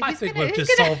who's think gonna- we've who's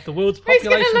just gonna- solved the world's who's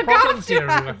gonna population look problems after here,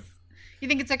 everyone. us? You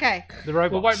think it's okay? the Well,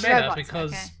 it won't robots. matter Robots,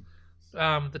 because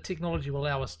okay. the technology will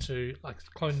allow us to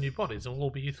clone new bodies, and we'll all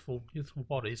be youthful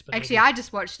bodies. But Actually, it'll I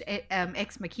just watched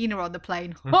Ex Machina on the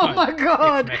plane. Oh my Ex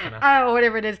god! Machina. Or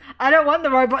whatever it is. I don't want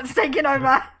the robots taking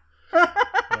over. be,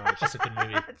 that's a good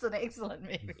movie. It's an excellent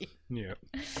movie. Yeah,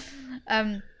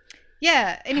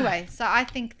 Yeah. Anyway, so I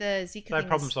think the Zika no thing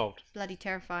problem is solved. bloody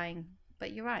terrifying.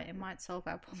 But you're right; it might solve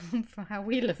our problem for how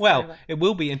we live. Well, forever. it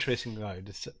will be interesting though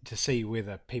to see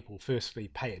whether people firstly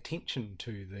pay attention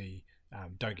to the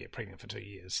 "don't get pregnant for 2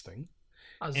 years" thing,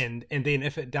 I was- and then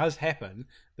if it does happen,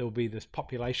 there will be this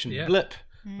population Yeah. blip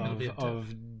It'll be a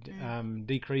of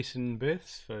decrease in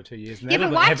births for 2 years. And Yeah, but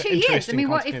that'll why have 2 years? I interesting mean,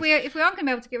 what if consequences. we aren't going to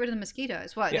be able to get rid of the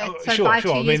mosquitoes? What? Yeah, So sure, by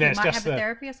sure. 2 I mean, years we that's might just have a the-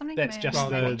 therapy or something. that's I mean, just Well,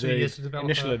 the- what, 2 years to develop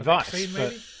initial a advice, vaccine,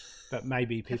 but- maybe? But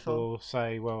maybe people Careful. will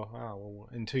say, well,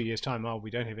 in 2 years' time, we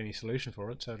don't have any solution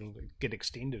for it, so it'll get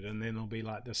extended, and then there'll be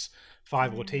like this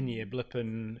 5 or 10 year blip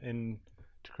in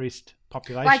decreased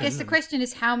population. Well, I guess the and question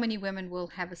is how many women will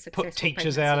have a successful put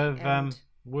teachers out of pregnancy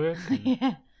work. and-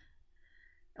 yeah.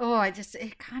 Oh, it just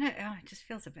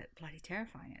feels a bit bloody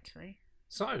terrifying, actually.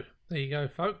 So, there you go,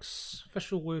 folks.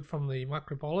 Official word from the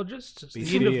microbiologists. It's Be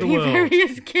the end of the scared. Be world. very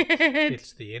scared.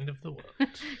 It's the end of the world.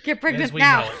 Get pregnant As we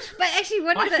now. know it. But actually,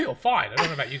 one I of the feel fine. I don't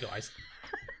know about you guys.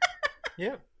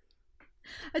 Yeah.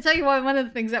 I tell you what, one of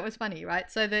the things that was funny, right?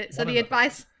 So the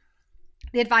advice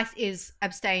is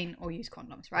abstain or use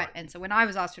condoms, right? Right. And so when I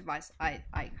was asked for advice, I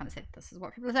kind of said, this is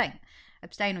what people are saying: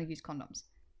 abstain or use condoms.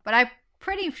 But I'm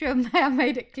pretty sure I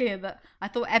made it clear that I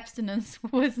thought abstinence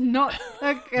was not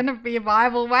going to be a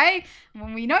viable way.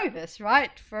 When we know this,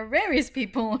 right? For various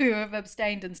people who have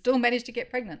abstained and still managed to get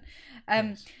pregnant.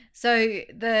 Yes.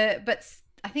 But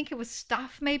I think it was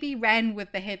Stuff maybe ran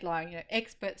with the headline,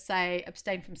 experts say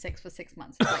abstain from sex for 6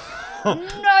 months. It's like,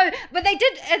 no, but they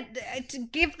did, to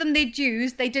give them their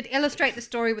dues, they did illustrate the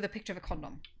story with a picture of a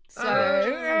condom. So,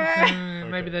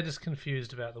 Maybe they're just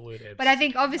confused about the word abs. but I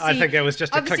think obviously, it was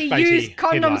just a obviously clickbaity use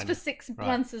condoms headline. for 6 Right.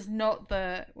 months is not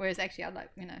the, whereas actually I'd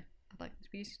like to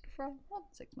be used for more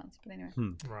than 6 months, but anyway.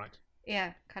 Right.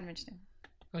 Yeah, kind of interesting.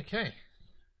 Okay.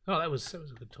 Oh, that was a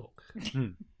good talk. Hmm.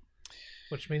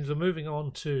 Which means we're moving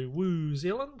on to New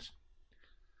Zealand.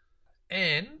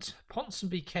 And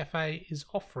Ponsonby Cafe is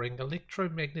offering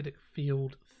electromagnetic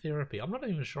field therapy. I'm not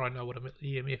even sure I know what an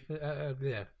EMF.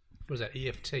 What was that?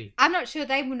 EFT. I'm not sure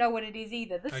they will know what it is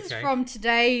either. This is Okay. from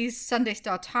today's Sunday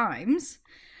Star Times.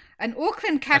 An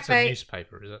Auckland That's a cafe.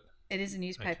 newspaper, is it? It is a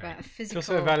newspaper, Okay. a It's physical.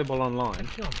 also available online.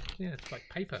 Hey, John. Yeah, it's like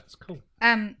paper. It's cool.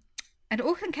 An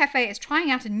Auckland cafe is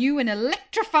trying out a new and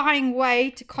electrifying way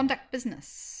to conduct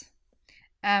business.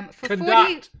 For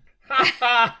Conduct.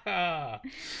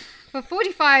 for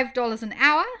 $45 an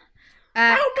hour.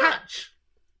 How much?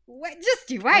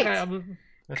 Just you wait. Okay, That's pretty cheap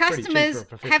for a Customers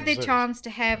professional have their service. chance to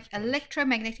have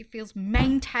electromagnetic fields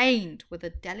maintained with a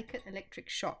delicate electric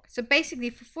shock. So basically,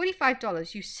 for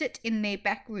 $45, you sit in their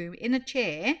back room in a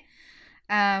chair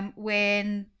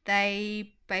when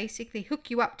they basically hook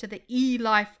you up to the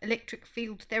eLife electric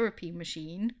field therapy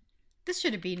machine. This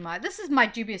is my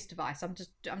dubious device. I'm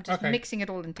just Okay. mixing it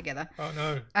all in together. Oh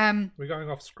no, Um, we're going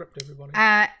off script, everybody.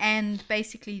 and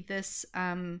basically this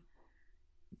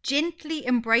gently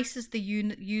embraces the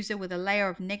user with a layer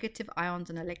of negative ions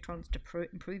and electrons to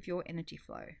improve your energy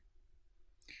flow.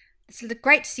 It's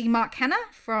great to see Mark Hanna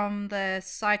from the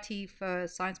Society for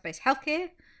Science-Based Healthcare.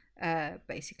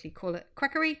 Basically call it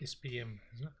quackery. SBM,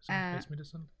 isn't it? Science-based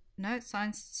medicine. No,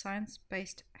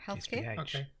 science-based healthcare. SBH.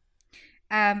 Okay.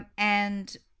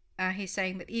 And he's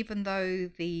saying that even though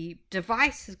the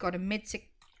device has got a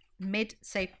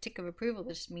med-safe tick of approval,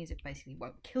 that just means it basically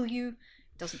won't kill you.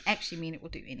 It doesn't actually mean it will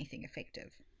do anything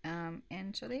effective. And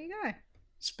so there you go.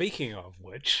 Speaking of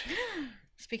which,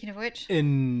 Speaking of which,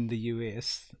 in the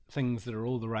US, things that are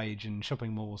all the rage in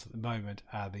shopping malls at the moment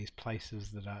are these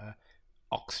places that are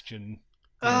oxygen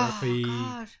therapy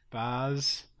God.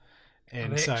 bars. Are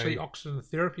And they so actually oxygen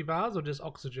therapy bars or just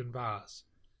oxygen bars?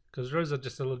 Because those are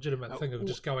just a legitimate thing of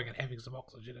just going and having some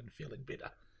oxygen and feeling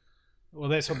better. well,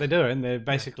 that's what they're doing. They're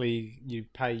basically, you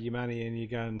pay your money and you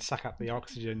go and suck up the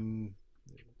oxygen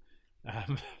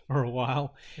for a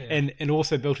while. Yeah. And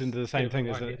also built into the same Yeah, thing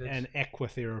is lightheaded. an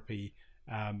aquatherapy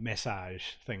massage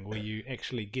thing where you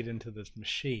actually get into this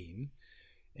machine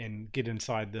and get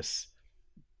inside this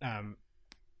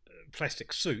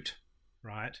plastic suit,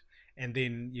 right? And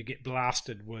then you get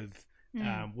blasted with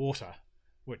water,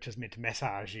 which is meant to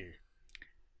massage you.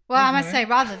 Well, I must Okay. say,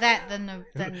 rather that than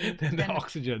Than the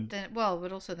oxygen.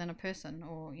 but also than a person,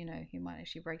 or you might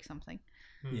actually break something.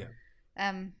 Hmm.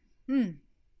 Yeah.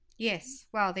 Yes.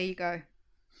 Well, there you go.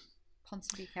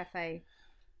 Ponsonby Cafe.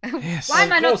 Yes. Why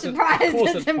am I Of not course it- surprised of course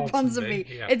it's it's in Ponsonby, Ponsonby?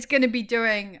 yeah. It's going to be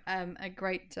doing a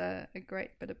great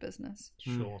bit of business.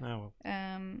 Sure. Oh,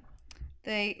 well.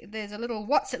 There's a little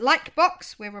 "What's it like"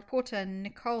 box where reporter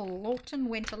Nicole Lawton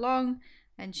went along,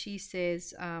 and she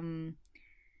says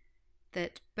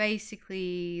that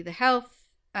basically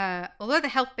although the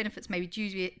health benefits may be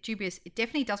dubious, it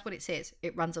definitely does what it says.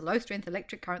 It runs a low-strength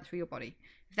electric current through your body.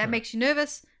 If that Right. makes you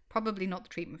nervous, probably not the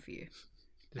treatment for you.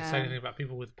 Did it say anything about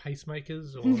people with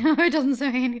pacemakers? Or No, it doesn't say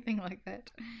anything like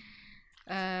that.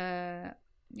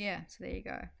 Yeah, so there you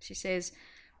go. She says,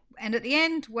 and at the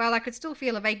end, well, I could still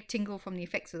feel a vague tingle from the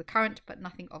effects of the current, but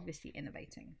nothing obviously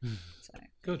innovating. So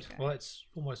Good. there you go. Well, that's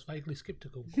almost vaguely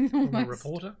sceptical from a Almost.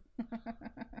 reporter.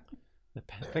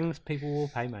 Things people will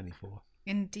pay money for.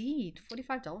 Indeed,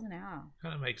 $45 an hour.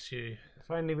 Kind of makes you. If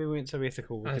only we weren't so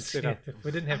ethical, we could set up. If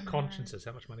we didn't have consciences,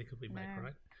 how much money could we make, No.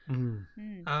 right?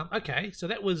 Mm. Okay, so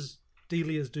that was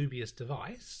Delia's dubious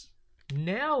device.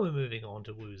 Now we're moving on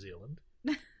to Woo Zealand.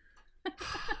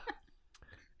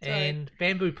 And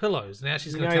bamboo pillows. Now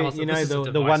she's going to tell us that this is a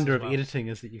the device wonder as of well. editing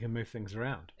is that you can move things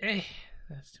around.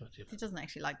 That's too much He effort. doesn't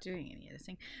actually like doing any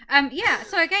editing.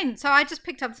 So I just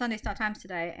picked up Sunday Star Times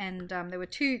today, and there were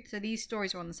two. So these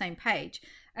stories were on the same page.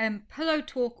 Pillow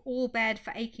talk, all bad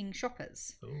for aching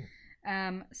shoppers.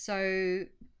 Ooh. So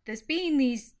there's been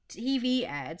these TV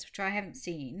ads, which I haven't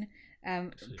seen,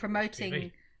 Actually, promoting.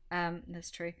 TV.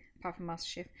 That's true. Apart from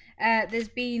MasterChef, there's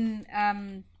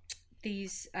been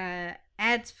these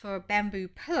ads for bamboo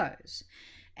pillows.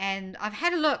 And I've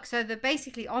had a look. So they're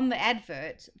basically on the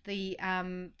advert.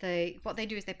 What they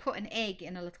do is they put an egg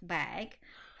in a little bag,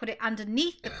 put it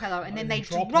underneath the pillow, and then they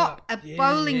drop a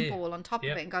bowling ball on top of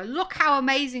it and go, "Look how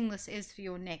amazing this is for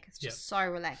your neck." It's just so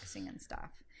relaxing and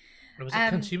stuff. It was a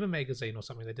Consumer Magazine or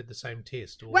something. They did the same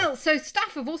test. Or... Well, so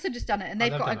Stuff have also just done it, and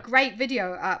they've got a done it. great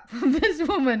video up of this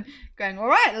woman going, "All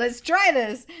right, let's try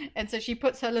this." And so she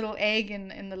puts her little egg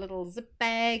in the little zip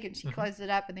bag, and she closes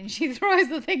it up, and then she throws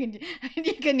the thing, and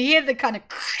you can hear the kind of,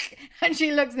 and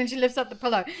she looks, and then she lifts up the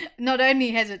pillow. Not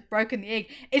only has it broken the egg,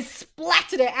 it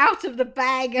splattered it out of the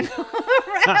bag and all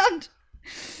around.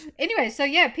 Anyway, so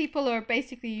yeah, people are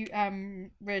basically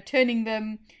returning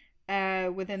them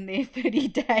within their 30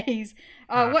 days.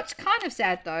 What's kind of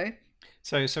sad though.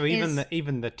 So even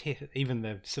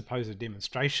the supposed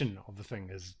demonstration of the thing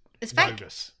is fake.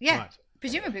 bogus. Yeah. Right.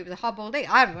 Presumably it was a hobbled egg.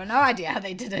 I have no idea how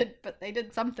they did it, but they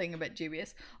did something a bit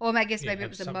dubious. Or I guess maybe it have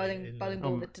was a something in bowling the-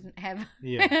 ball that didn't have.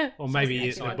 Yeah. Or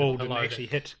maybe something the actually ball on didn't Below actually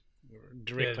hit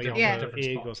directly on Yeah. the Different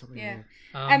egg spot. or something. Yeah.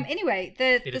 Um, So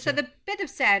editing. the bit of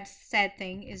sad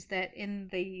thing is that in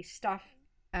the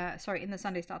in the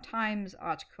Sunday Star Times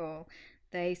article,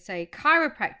 they say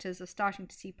chiropractors are starting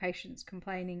to see patients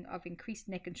complaining of increased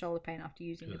neck and shoulder pain after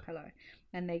using the pillow.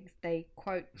 And they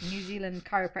quote New Zealand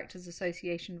Chiropractors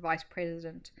Association Vice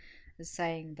President as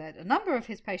saying that a number of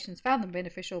his patients found them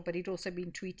beneficial, but he'd also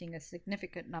been treating a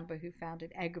significant number who found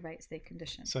it aggravates their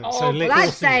condition. So well, let's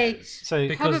I'd say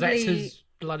because that's probably- his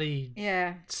bloody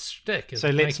yeah, stick. Is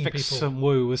let's making fix people... some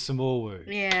woo with some more woo.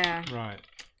 yeah, Right.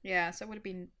 yeah. So it would have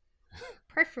been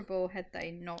preferable had they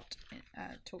not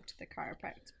talked to the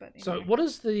chiropractor. But So anyway. what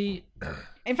is the...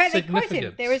 In fact, they quote him,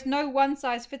 significance? "There is no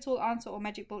one-size-fits-all answer or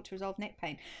magic bullet to resolve neck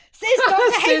pain." Says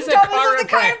Dr. Says Hayden a Thomas of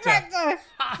the chiropractor.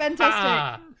 chiropractor.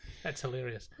 Fantastic. That's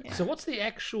hilarious. Yeah. So what's the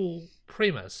actual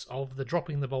premise of the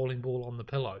dropping the bowling ball on the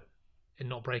pillow and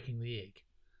not breaking the egg?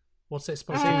 What's that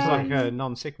supposed to Seems be? like a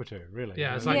non sequitur, really.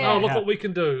 Yeah, it's You know? like, Yeah. oh, look How- what we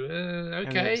can do.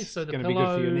 Okay, it's so the gonna be good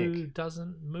for your pillow neck.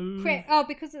 doesn't move.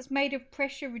 Because it's made of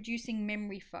pressure-reducing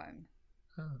memory foam.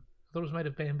 Oh, I thought it was made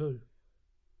of bamboo.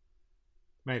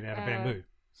 Made out of bamboo.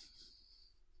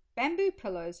 Bamboo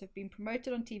pillows have been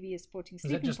promoted on TV as sporting Is that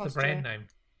sleeping just posture. the brand name?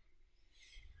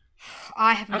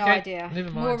 I have no Okay, idea.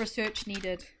 never More mind. research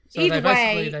needed. So Either they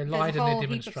way, lied there's in a their whole heap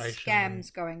of demonstration.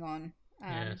 scams going on.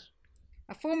 Yes.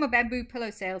 A former bamboo pillow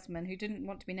salesman who didn't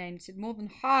want to be named said more than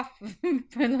half of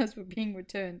pillows were being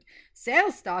returned.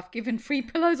 Sales staff given free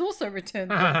pillows also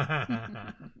returned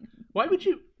them. Why would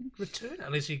you return it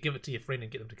unless you give it to your friend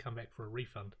and get them to come back for a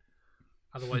refund?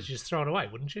 Otherwise, you just throw it away,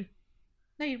 wouldn't you?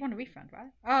 No, you'd want a refund, right?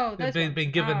 Oh, They've those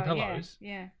been given ones. Oh, pillows.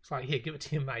 Yeah. It's like, here, give it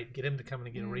to your mate, get him to come in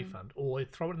and get a refund, or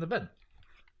throw it in the bin.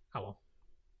 Oh well.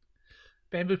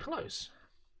 Bamboo pillows.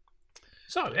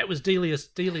 So that was Delia's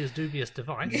dubious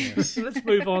device. Let's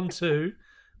move on to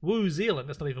Woo Zealand.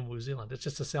 That's not even Woo Zealand. It's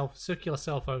just a circular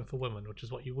cell phone for women, which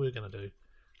is what you were going to do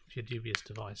with your dubious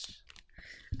device.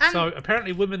 So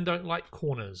apparently women don't like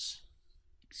corners.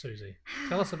 Susie,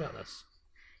 tell us about this.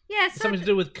 Yeah. Is it So something to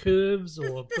do with curves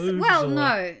or boobs? well,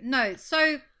 or... no.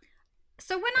 So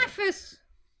when I first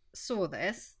saw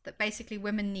this, that basically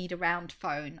women need a round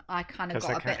phone, I kind of Because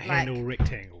they got a can't bit handle like,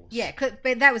 rectangles. yeah,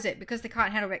 but that was it, because they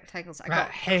can't handle rectangles. I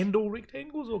got handle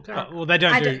rectangles or can't? Well, they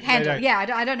don't I do. don't handle. they don't, Yeah,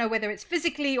 I don't know whether it's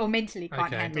physically or mentally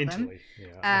can't Okay. handle them. mentally. Yeah,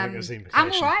 I think that's the I'm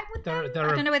implication. all right with They're- them. they're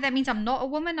I a- don't know whether that means I'm not a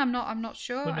woman. I'm not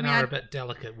sure. Women I mean, are a bit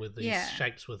delicate with these yeah,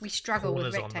 shapes with we struggle with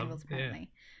corners on rectangles them. apparently.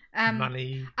 Yeah.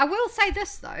 Money. I will say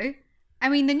this though. I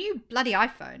mean, the new bloody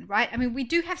iPhone, right? I mean, we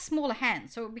do have smaller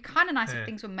hands, so it would be kind of nice Yeah. if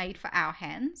things were made for our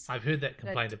hands. I've heard that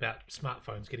complaint about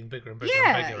smartphones getting bigger and bigger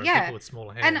Yeah, and bigger, and yeah. people with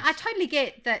smaller hands. And I totally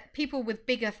get that people with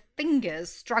bigger fingers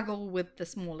struggle with the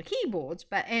smaller keyboards,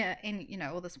 but in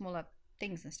all the smaller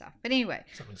things and stuff. But anyway,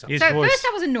 something. Yes. so at voice. first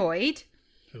I was annoyed.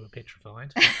 Who were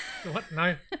petrified. What?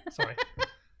 No, sorry.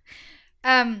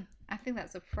 I think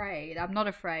that's afraid. I'm not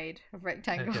afraid of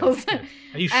rectangles. Okay.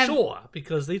 Are you Um, sure?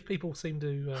 Because these people seem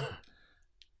to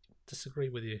disagree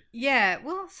with you. Yeah,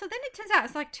 well, so then it turns out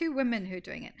it's like two women who are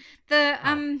doing it.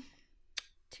 The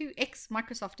two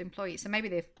ex-Microsoft employees. So maybe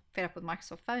they're fed up with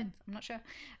Microsoft phones. I'm not sure.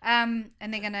 And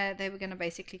they were gonna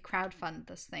basically crowdfund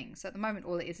this thing. So at the moment,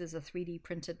 all it is a 3D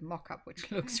printed mock-up,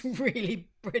 which looks really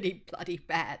pretty bloody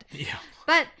bad. Yeah.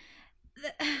 But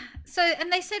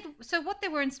and they said what they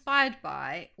were inspired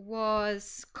by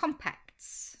was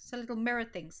compacts, so little mirror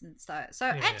things and so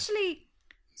Yeah. actually.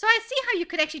 So I see how you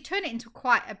could actually turn it into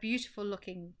quite a beautiful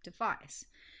looking device.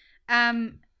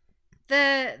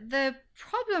 The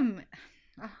problem,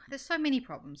 there's so many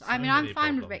problems. So I mean, I'm many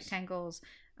fine with problems. rectangles.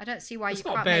 I don't see why It's you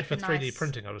not can't bad make for a 3D nice...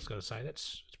 printing. I was going to say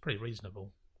it's pretty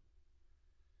reasonable.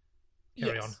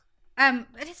 Carry on.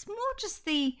 But it's more just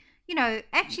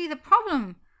actually the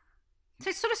problem. So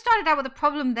it sort of started out with the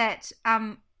problem that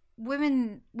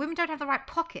women don't have the right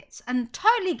pockets, and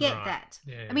totally get Right. that.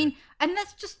 Yeah, I mean, and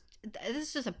this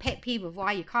is just a pet peeve of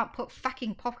why you can't put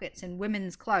fucking pockets in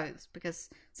women's clothes, because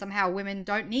somehow women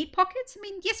don't need pockets. I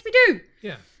mean, yes, we do.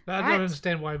 Yeah, but I Right. don't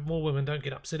understand why more women don't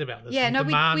get upset about this. Yeah, and no,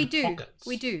 demand we do. Pockets.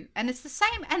 We do. And it's the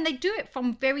same, and they do it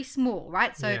from very small,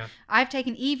 right? So Yeah. I've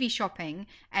taken Evie shopping,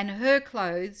 and her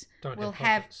clothes Don't will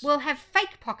have pockets. will have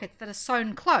fake pockets that are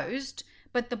sewn closed,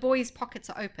 but the boys' pockets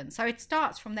are open. So it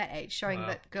starts from that age, showing Wow.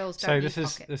 that girls don't So need this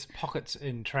is pockets. this pockets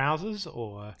in trousers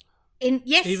or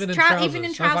Yes, Even in even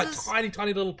in So it's trousers. like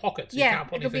tiny little pockets. You Yeah, can't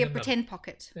put it'll be a anything in them. pretend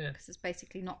pocket Yeah. because it's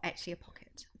basically not actually a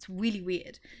pocket. It's really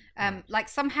weird. Like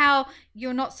somehow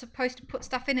you're not supposed to put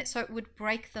stuff in it, so it would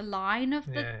break the line of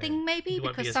the Yeah. thing, maybe, You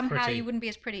won't be because as somehow pretty. you wouldn't be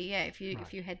as pretty. Yeah, if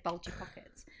you had bulgy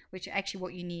pockets, which are actually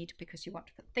what you need because you want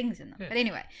to put things in them. Yeah. But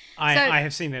anyway, I So-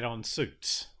 have seen that on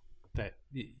suits that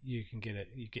you can get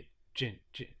you get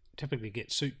typically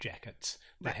get suit jackets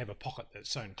that have a pocket that's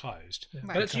sewn closed. Yeah.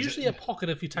 Right. But it's Because usually a pocket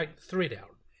if you take the thread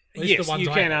out. At least Yes, the ones you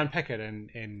I can have. unpick it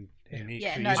and Yeah, actually no, use the-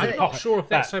 it I'm as a not pocket. sure if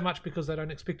that's But- so much because they don't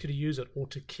expect you to use it or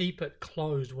to keep it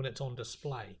closed when it's on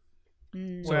display. So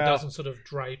it Well, doesn't sort of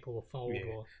drape or fold Yeah.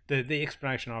 or... The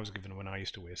explanation I was given when I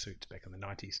used to wear suits back in the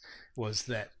 90s was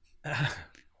that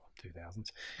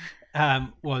 2000s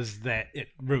was that it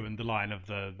ruined the line of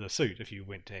the suit if you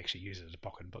went to actually use it as a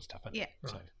pocket and put stuff in Yeah. it.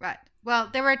 So, right. Well,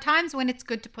 there are times when it's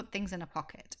good to put things in a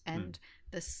pocket, and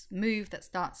this move that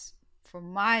starts,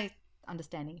 from my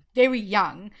understanding, very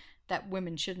young, that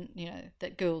women shouldn't,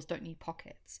 that girls don't need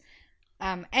pockets.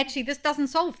 Actually, this doesn't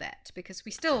solve that, because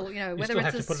we still, whether still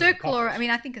have it's a to put it in a circle or, pocket. I mean,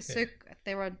 I think a circle.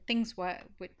 There are things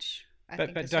which I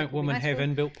think. but a don't circle would be women nice have for.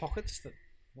 inbuilt pockets that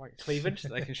like cleavage that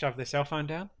they can shove their cell phone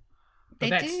down? But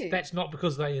They do. that's not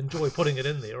because they enjoy putting it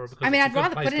in there or because I mean, it's a I'd good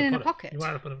rather place put it to in a pocket. You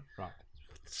rather put it Right.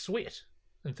 sweat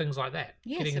and things like that.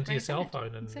 Yes, Getting they're into your very cell bad.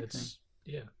 phone and Exactly. it's...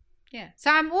 Yeah. Yeah,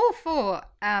 so I'm all for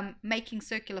making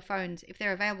circular phones if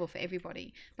they're available for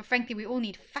everybody. But frankly, we all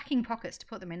need fucking pockets to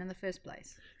put them in the first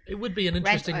place. It would be an Rant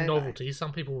interesting over. novelty.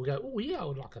 Some people will go, oh yeah,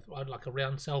 I'd like a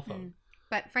round cell phone.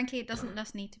 But frankly, it doesn't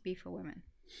just need to be for women.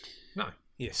 No,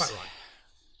 Yes. quite right.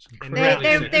 It's And They, round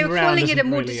they, isn't- they were round calling it a isn't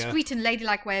more really a- discreet and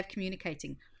ladylike way of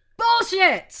communicating.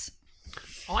 Bullshit!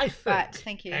 I think But,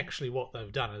 thank you. actually what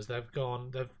they've done is they've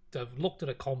looked at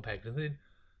a compact and then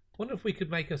wonder if we could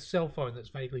make a cell phone that's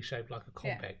vaguely shaped like a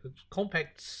Yeah. compact.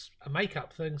 Compact's a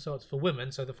makeup thing, so it's for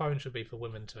women, so the phone should be for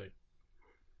women too.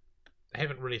 They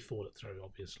haven't really thought it through,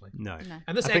 obviously. No. No.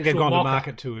 And this I think they've actual gone to mock-up,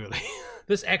 market too early.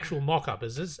 this actual mock-up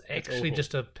is actually awful.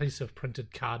 just a piece of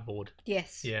printed cardboard.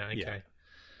 Yes. Yeah, okay. Yeah.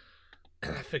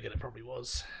 I figured it probably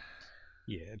was.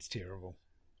 Yeah, it's terrible.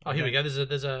 Oh, here we go.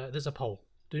 There's a poll.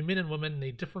 Do men and women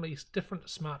need different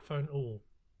smartphone? Oh,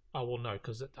 well, no,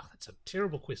 because that's a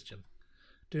terrible question.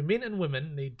 Do men and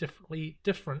women need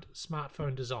different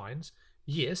smartphone designs?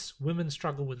 Yes, women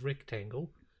struggle with rectangles.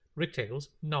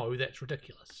 No, that's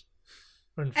ridiculous.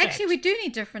 In fact, Actually, we do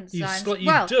need different you designs.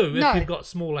 do if no. you've got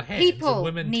smaller hands. People and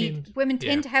women need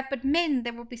tend, to have, but men,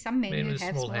 there will be some men Men who with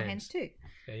have small small hands. hands too.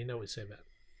 Yeah, you know what we say about.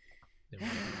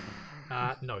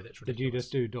 No, that's ridiculous. Did you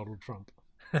just do Donald Trump?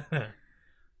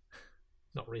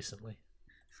 Not recently.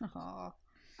 Aw.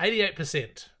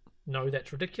 88%. No,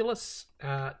 that's ridiculous.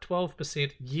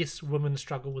 12%. Yes, women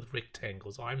struggle with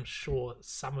rectangles. I'm sure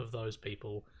some of those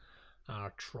people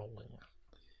are trolling.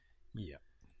 Yeah.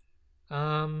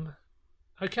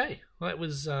 Okay. Well, that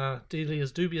was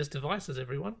Delia's dubious devices,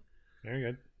 everyone. Very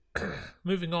good.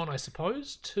 Moving on, I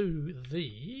suppose, to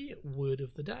the word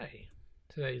of the day.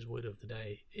 Today's word of the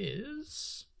day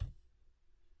is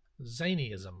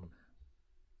Zanyism.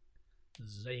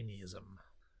 Zanyism.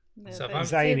 No, So that if I'm- seems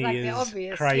Zany like the is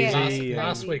obvious. crazy. Yeah, Last, it's Yeah.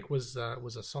 last crazy. week was a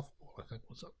softball, I think,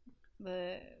 was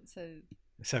it? So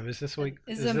So is this week?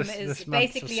 Ism is this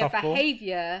month's basically a softball?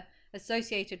 behavior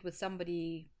associated with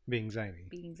somebody Being zany.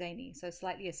 being zany, so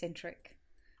slightly eccentric.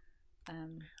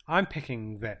 I'm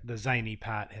picking that the zany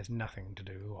part has nothing to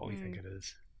do with what we think it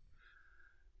is.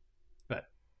 But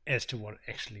as to what it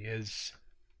actually is,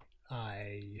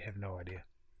 I have no idea.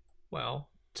 Well,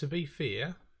 to be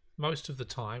fair, most of the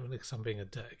time, unless I'm being a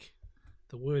dick,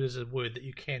 the word is a word that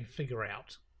you can figure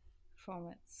out From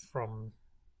its from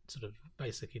sort of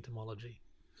basic etymology,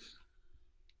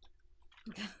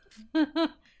 kind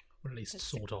or at least That's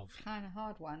sort of. of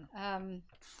hard one.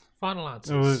 Final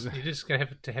answers. You're just going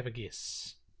to have a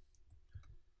guess.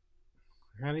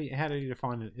 How do you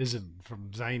define an ism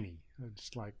from zany?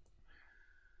 It's like,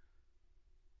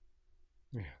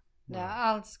 yeah. No,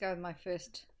 I'll just go with my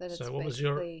first. That it's So what was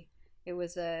basically it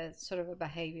was a sort of a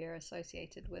behavior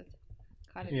associated with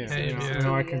kind of Yeah, eccentricity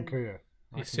no, I and- concur.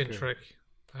 Eccentric.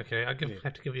 Okay, I Yeah.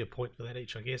 have to give you a point for that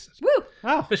each, I guess. Woo!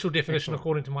 Oh, Official definition, excellent.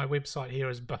 according to my website here,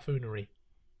 is buffoonery.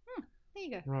 There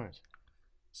you go. Right.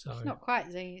 So It's not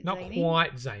quite zany. not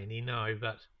quite zany, no,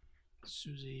 but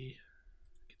Susie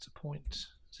gets a point.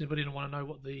 Does anybody want to know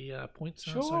what the points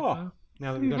are so Sure. far?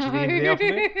 Now that we got to the end of the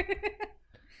alphabet.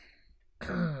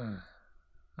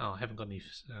 Oh, I haven't got any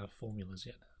formulas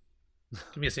yet.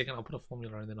 Give me a second, I'll put a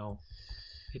formula and then I'll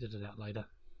edit it out later.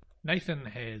 Nathan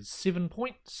has 7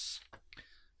 points.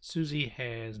 Susie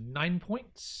has 9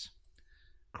 points.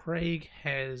 Craig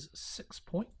has 6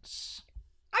 points.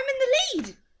 I'm in the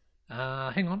lead.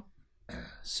 Hang on.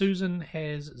 Susan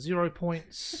has 0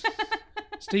 points.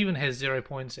 Stephen has 0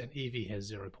 points, and Evie has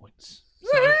 0 points.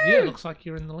 So yeah, it looks like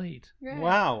you're in the lead. Right.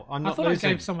 Wow, I'm I not thought losing.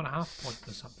 I gave someone a half point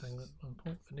for something at one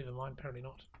point, but never mind. Apparently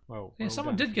not. Well, Yeah, well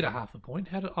someone done. did get a half a point.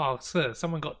 How did? Oh, sir,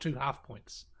 someone got 2 half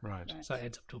points, Right. Right. so it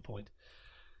adds up to a point.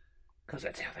 Because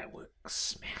that's how that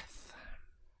works. Math.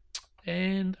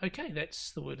 And okay,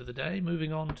 that's the word of the day.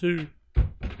 Moving on to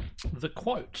the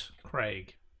quote,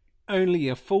 Craig. Only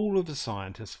a fool of a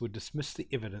scientist would dismiss the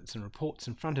evidence and reports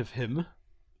in front of him,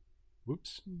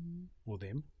 whoops, or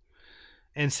them,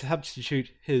 and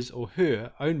substitute his or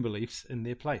her own beliefs in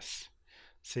their place,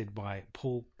 said by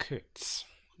Paul Kurtz,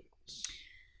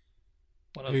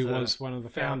 who was one of the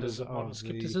founders of modern of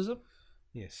skepticism.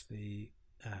 the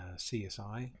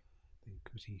CSI, the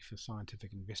Committee for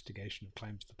Scientific Investigation of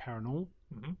Claims to the Paranormal.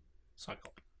 Mm-hmm.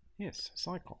 Psychop. Yes,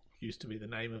 Psychop. Used to be the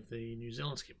name of the New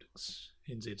Zealand skeptics.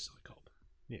 NZ Psychop.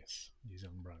 Yes, New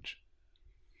Zealand branch.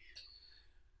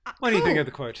 What do you think of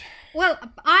the quote? Well,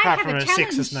 I Apart have from a a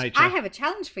challenge. sexist nature. I have a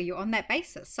challenge for you on that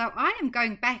basis. So I am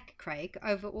going back, Craig,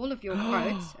 over all of your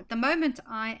quotes. At the moment,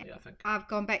 Yeah, I think. I've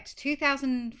gone back to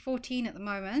 2014 at the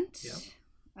moment.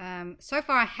 Yeah. So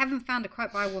far, I haven't found a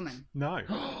quote by a woman. No.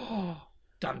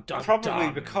 Dun, dun, Probably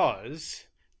dun. because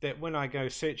that when I go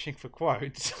searching for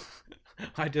quotes,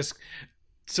 I just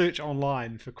search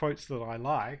online for quotes that I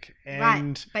like, and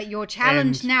Right. But your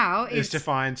challenge and now is is to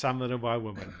find some that are by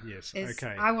women. Yes.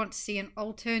 Okay. I want to see an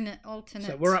alternate.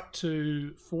 So we're up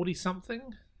to 40 something.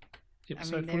 I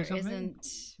Episode mean, 40 there something.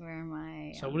 isn't. Where am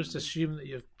I? So we'll just assume that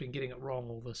you've been getting it wrong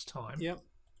all this time. Yep.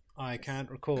 I can't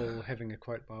recall having a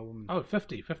quote by a woman. Oh,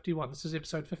 50, 51. This is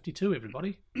episode 52,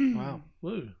 everybody. Wow.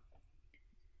 Woo.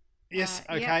 Yes.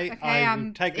 Yeah, Okay. I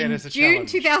will take that in as a June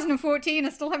challenge. 2014. I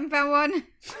still haven't found one.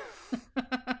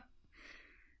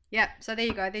 Yeah, so there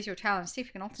you go. There's your challenge. See if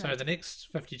you can So alternate. the next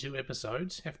 52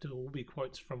 episodes have to all be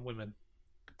quotes from women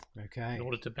Okay. in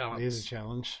order to balance. There's a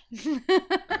challenge.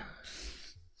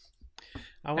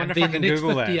 I And wonder if then I the can next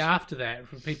Google 50 that. after that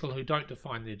from people who don't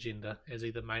define their gender as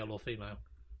either male or female.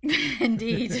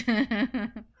 Indeed.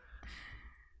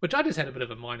 Which I just had a bit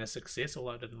of a minor success,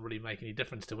 although it didn't really make any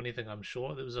difference to anything, I'm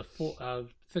sure. There was a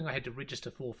thing I had to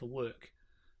register for work,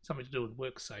 something to do with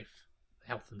WorkSafe,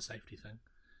 health and safety thing.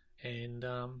 And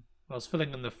I was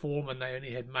filling in the form and they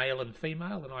only had male and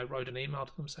female, and I wrote an email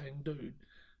to them saying, dude,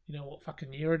 you know what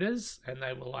fucking year it is? And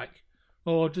they were like,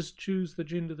 oh, just choose the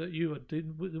gender that you,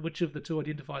 which of the two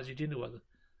identifies your gender with.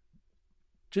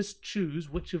 Just choose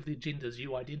which of the genders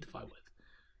you identify with.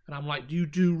 And I'm like, you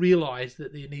do realise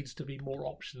that there needs to be more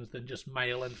options than just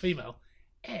male and female.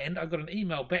 And I got an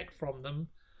email back from them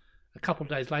a couple of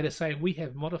days later saying, we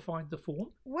have modified the form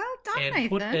Well done, and Nathan.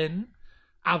 put in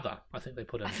other, I think they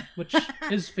put in, which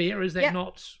is fair. Is that Yep.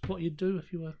 not what you'd do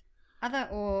if you were... Other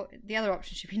or the other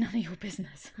option should be none of your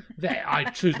business. That I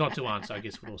choose not to answer, I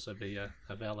guess, would also be a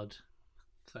valid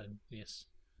thing, yes.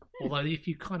 Although if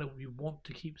you you want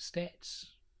to keep stats,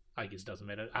 I guess it doesn't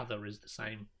matter. Other is the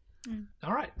same. Mm.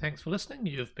 All right, thanks for listening.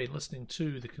 You've been listening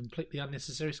to the Completely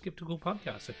Unnecessary Skeptical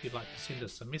podcast. If you'd like to send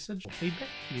us a message or feedback,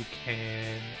 you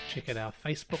can check out our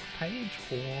Facebook page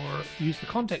or use the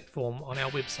contact form on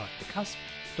our website,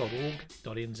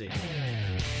 www.ecc.org.nz.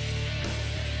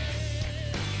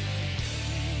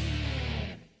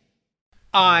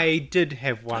 I did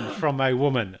have one from a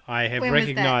woman. I have When was that?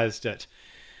 recognised it.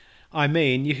 I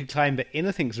mean, you could claim that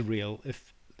anything's real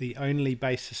if the only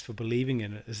basis for believing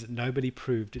in it is that nobody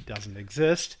proved it doesn't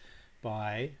exist,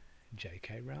 by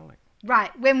J.K. Rowling.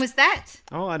 Right. When was that?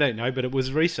 Oh, I don't know, but it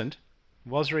was recent.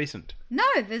 Was recent. No,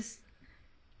 there's...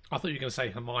 I thought you were going to say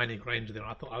Hermione Granger there.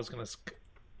 I thought I was going to...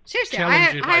 Seriously,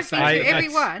 Challenge you by I have been saying through that.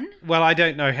 every one. Well, I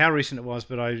don't know how recent it was,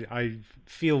 but I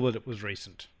feel that it was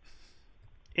recent.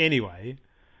 Anyway,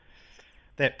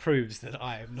 that proves that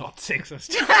I am not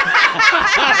sexist.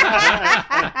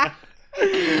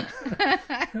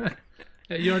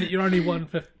 You're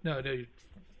only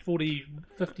 40,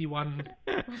 51,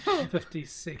 50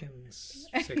 seconds.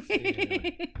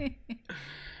 60,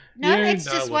 No, You it's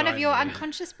know just what one of I your mean.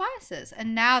 unconscious biases.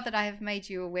 And now that I have made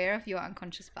you aware of your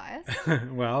unconscious bias,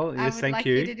 Well, I yes, would thank like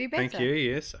you. you to do Thank better. you,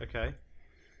 yes, okay.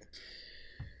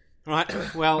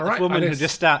 Right, well, All right, if women I who guess-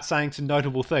 just start saying some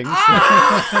notable things...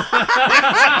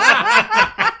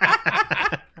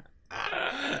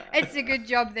 it's a good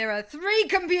job there are 3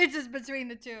 computers between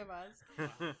the two of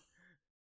us.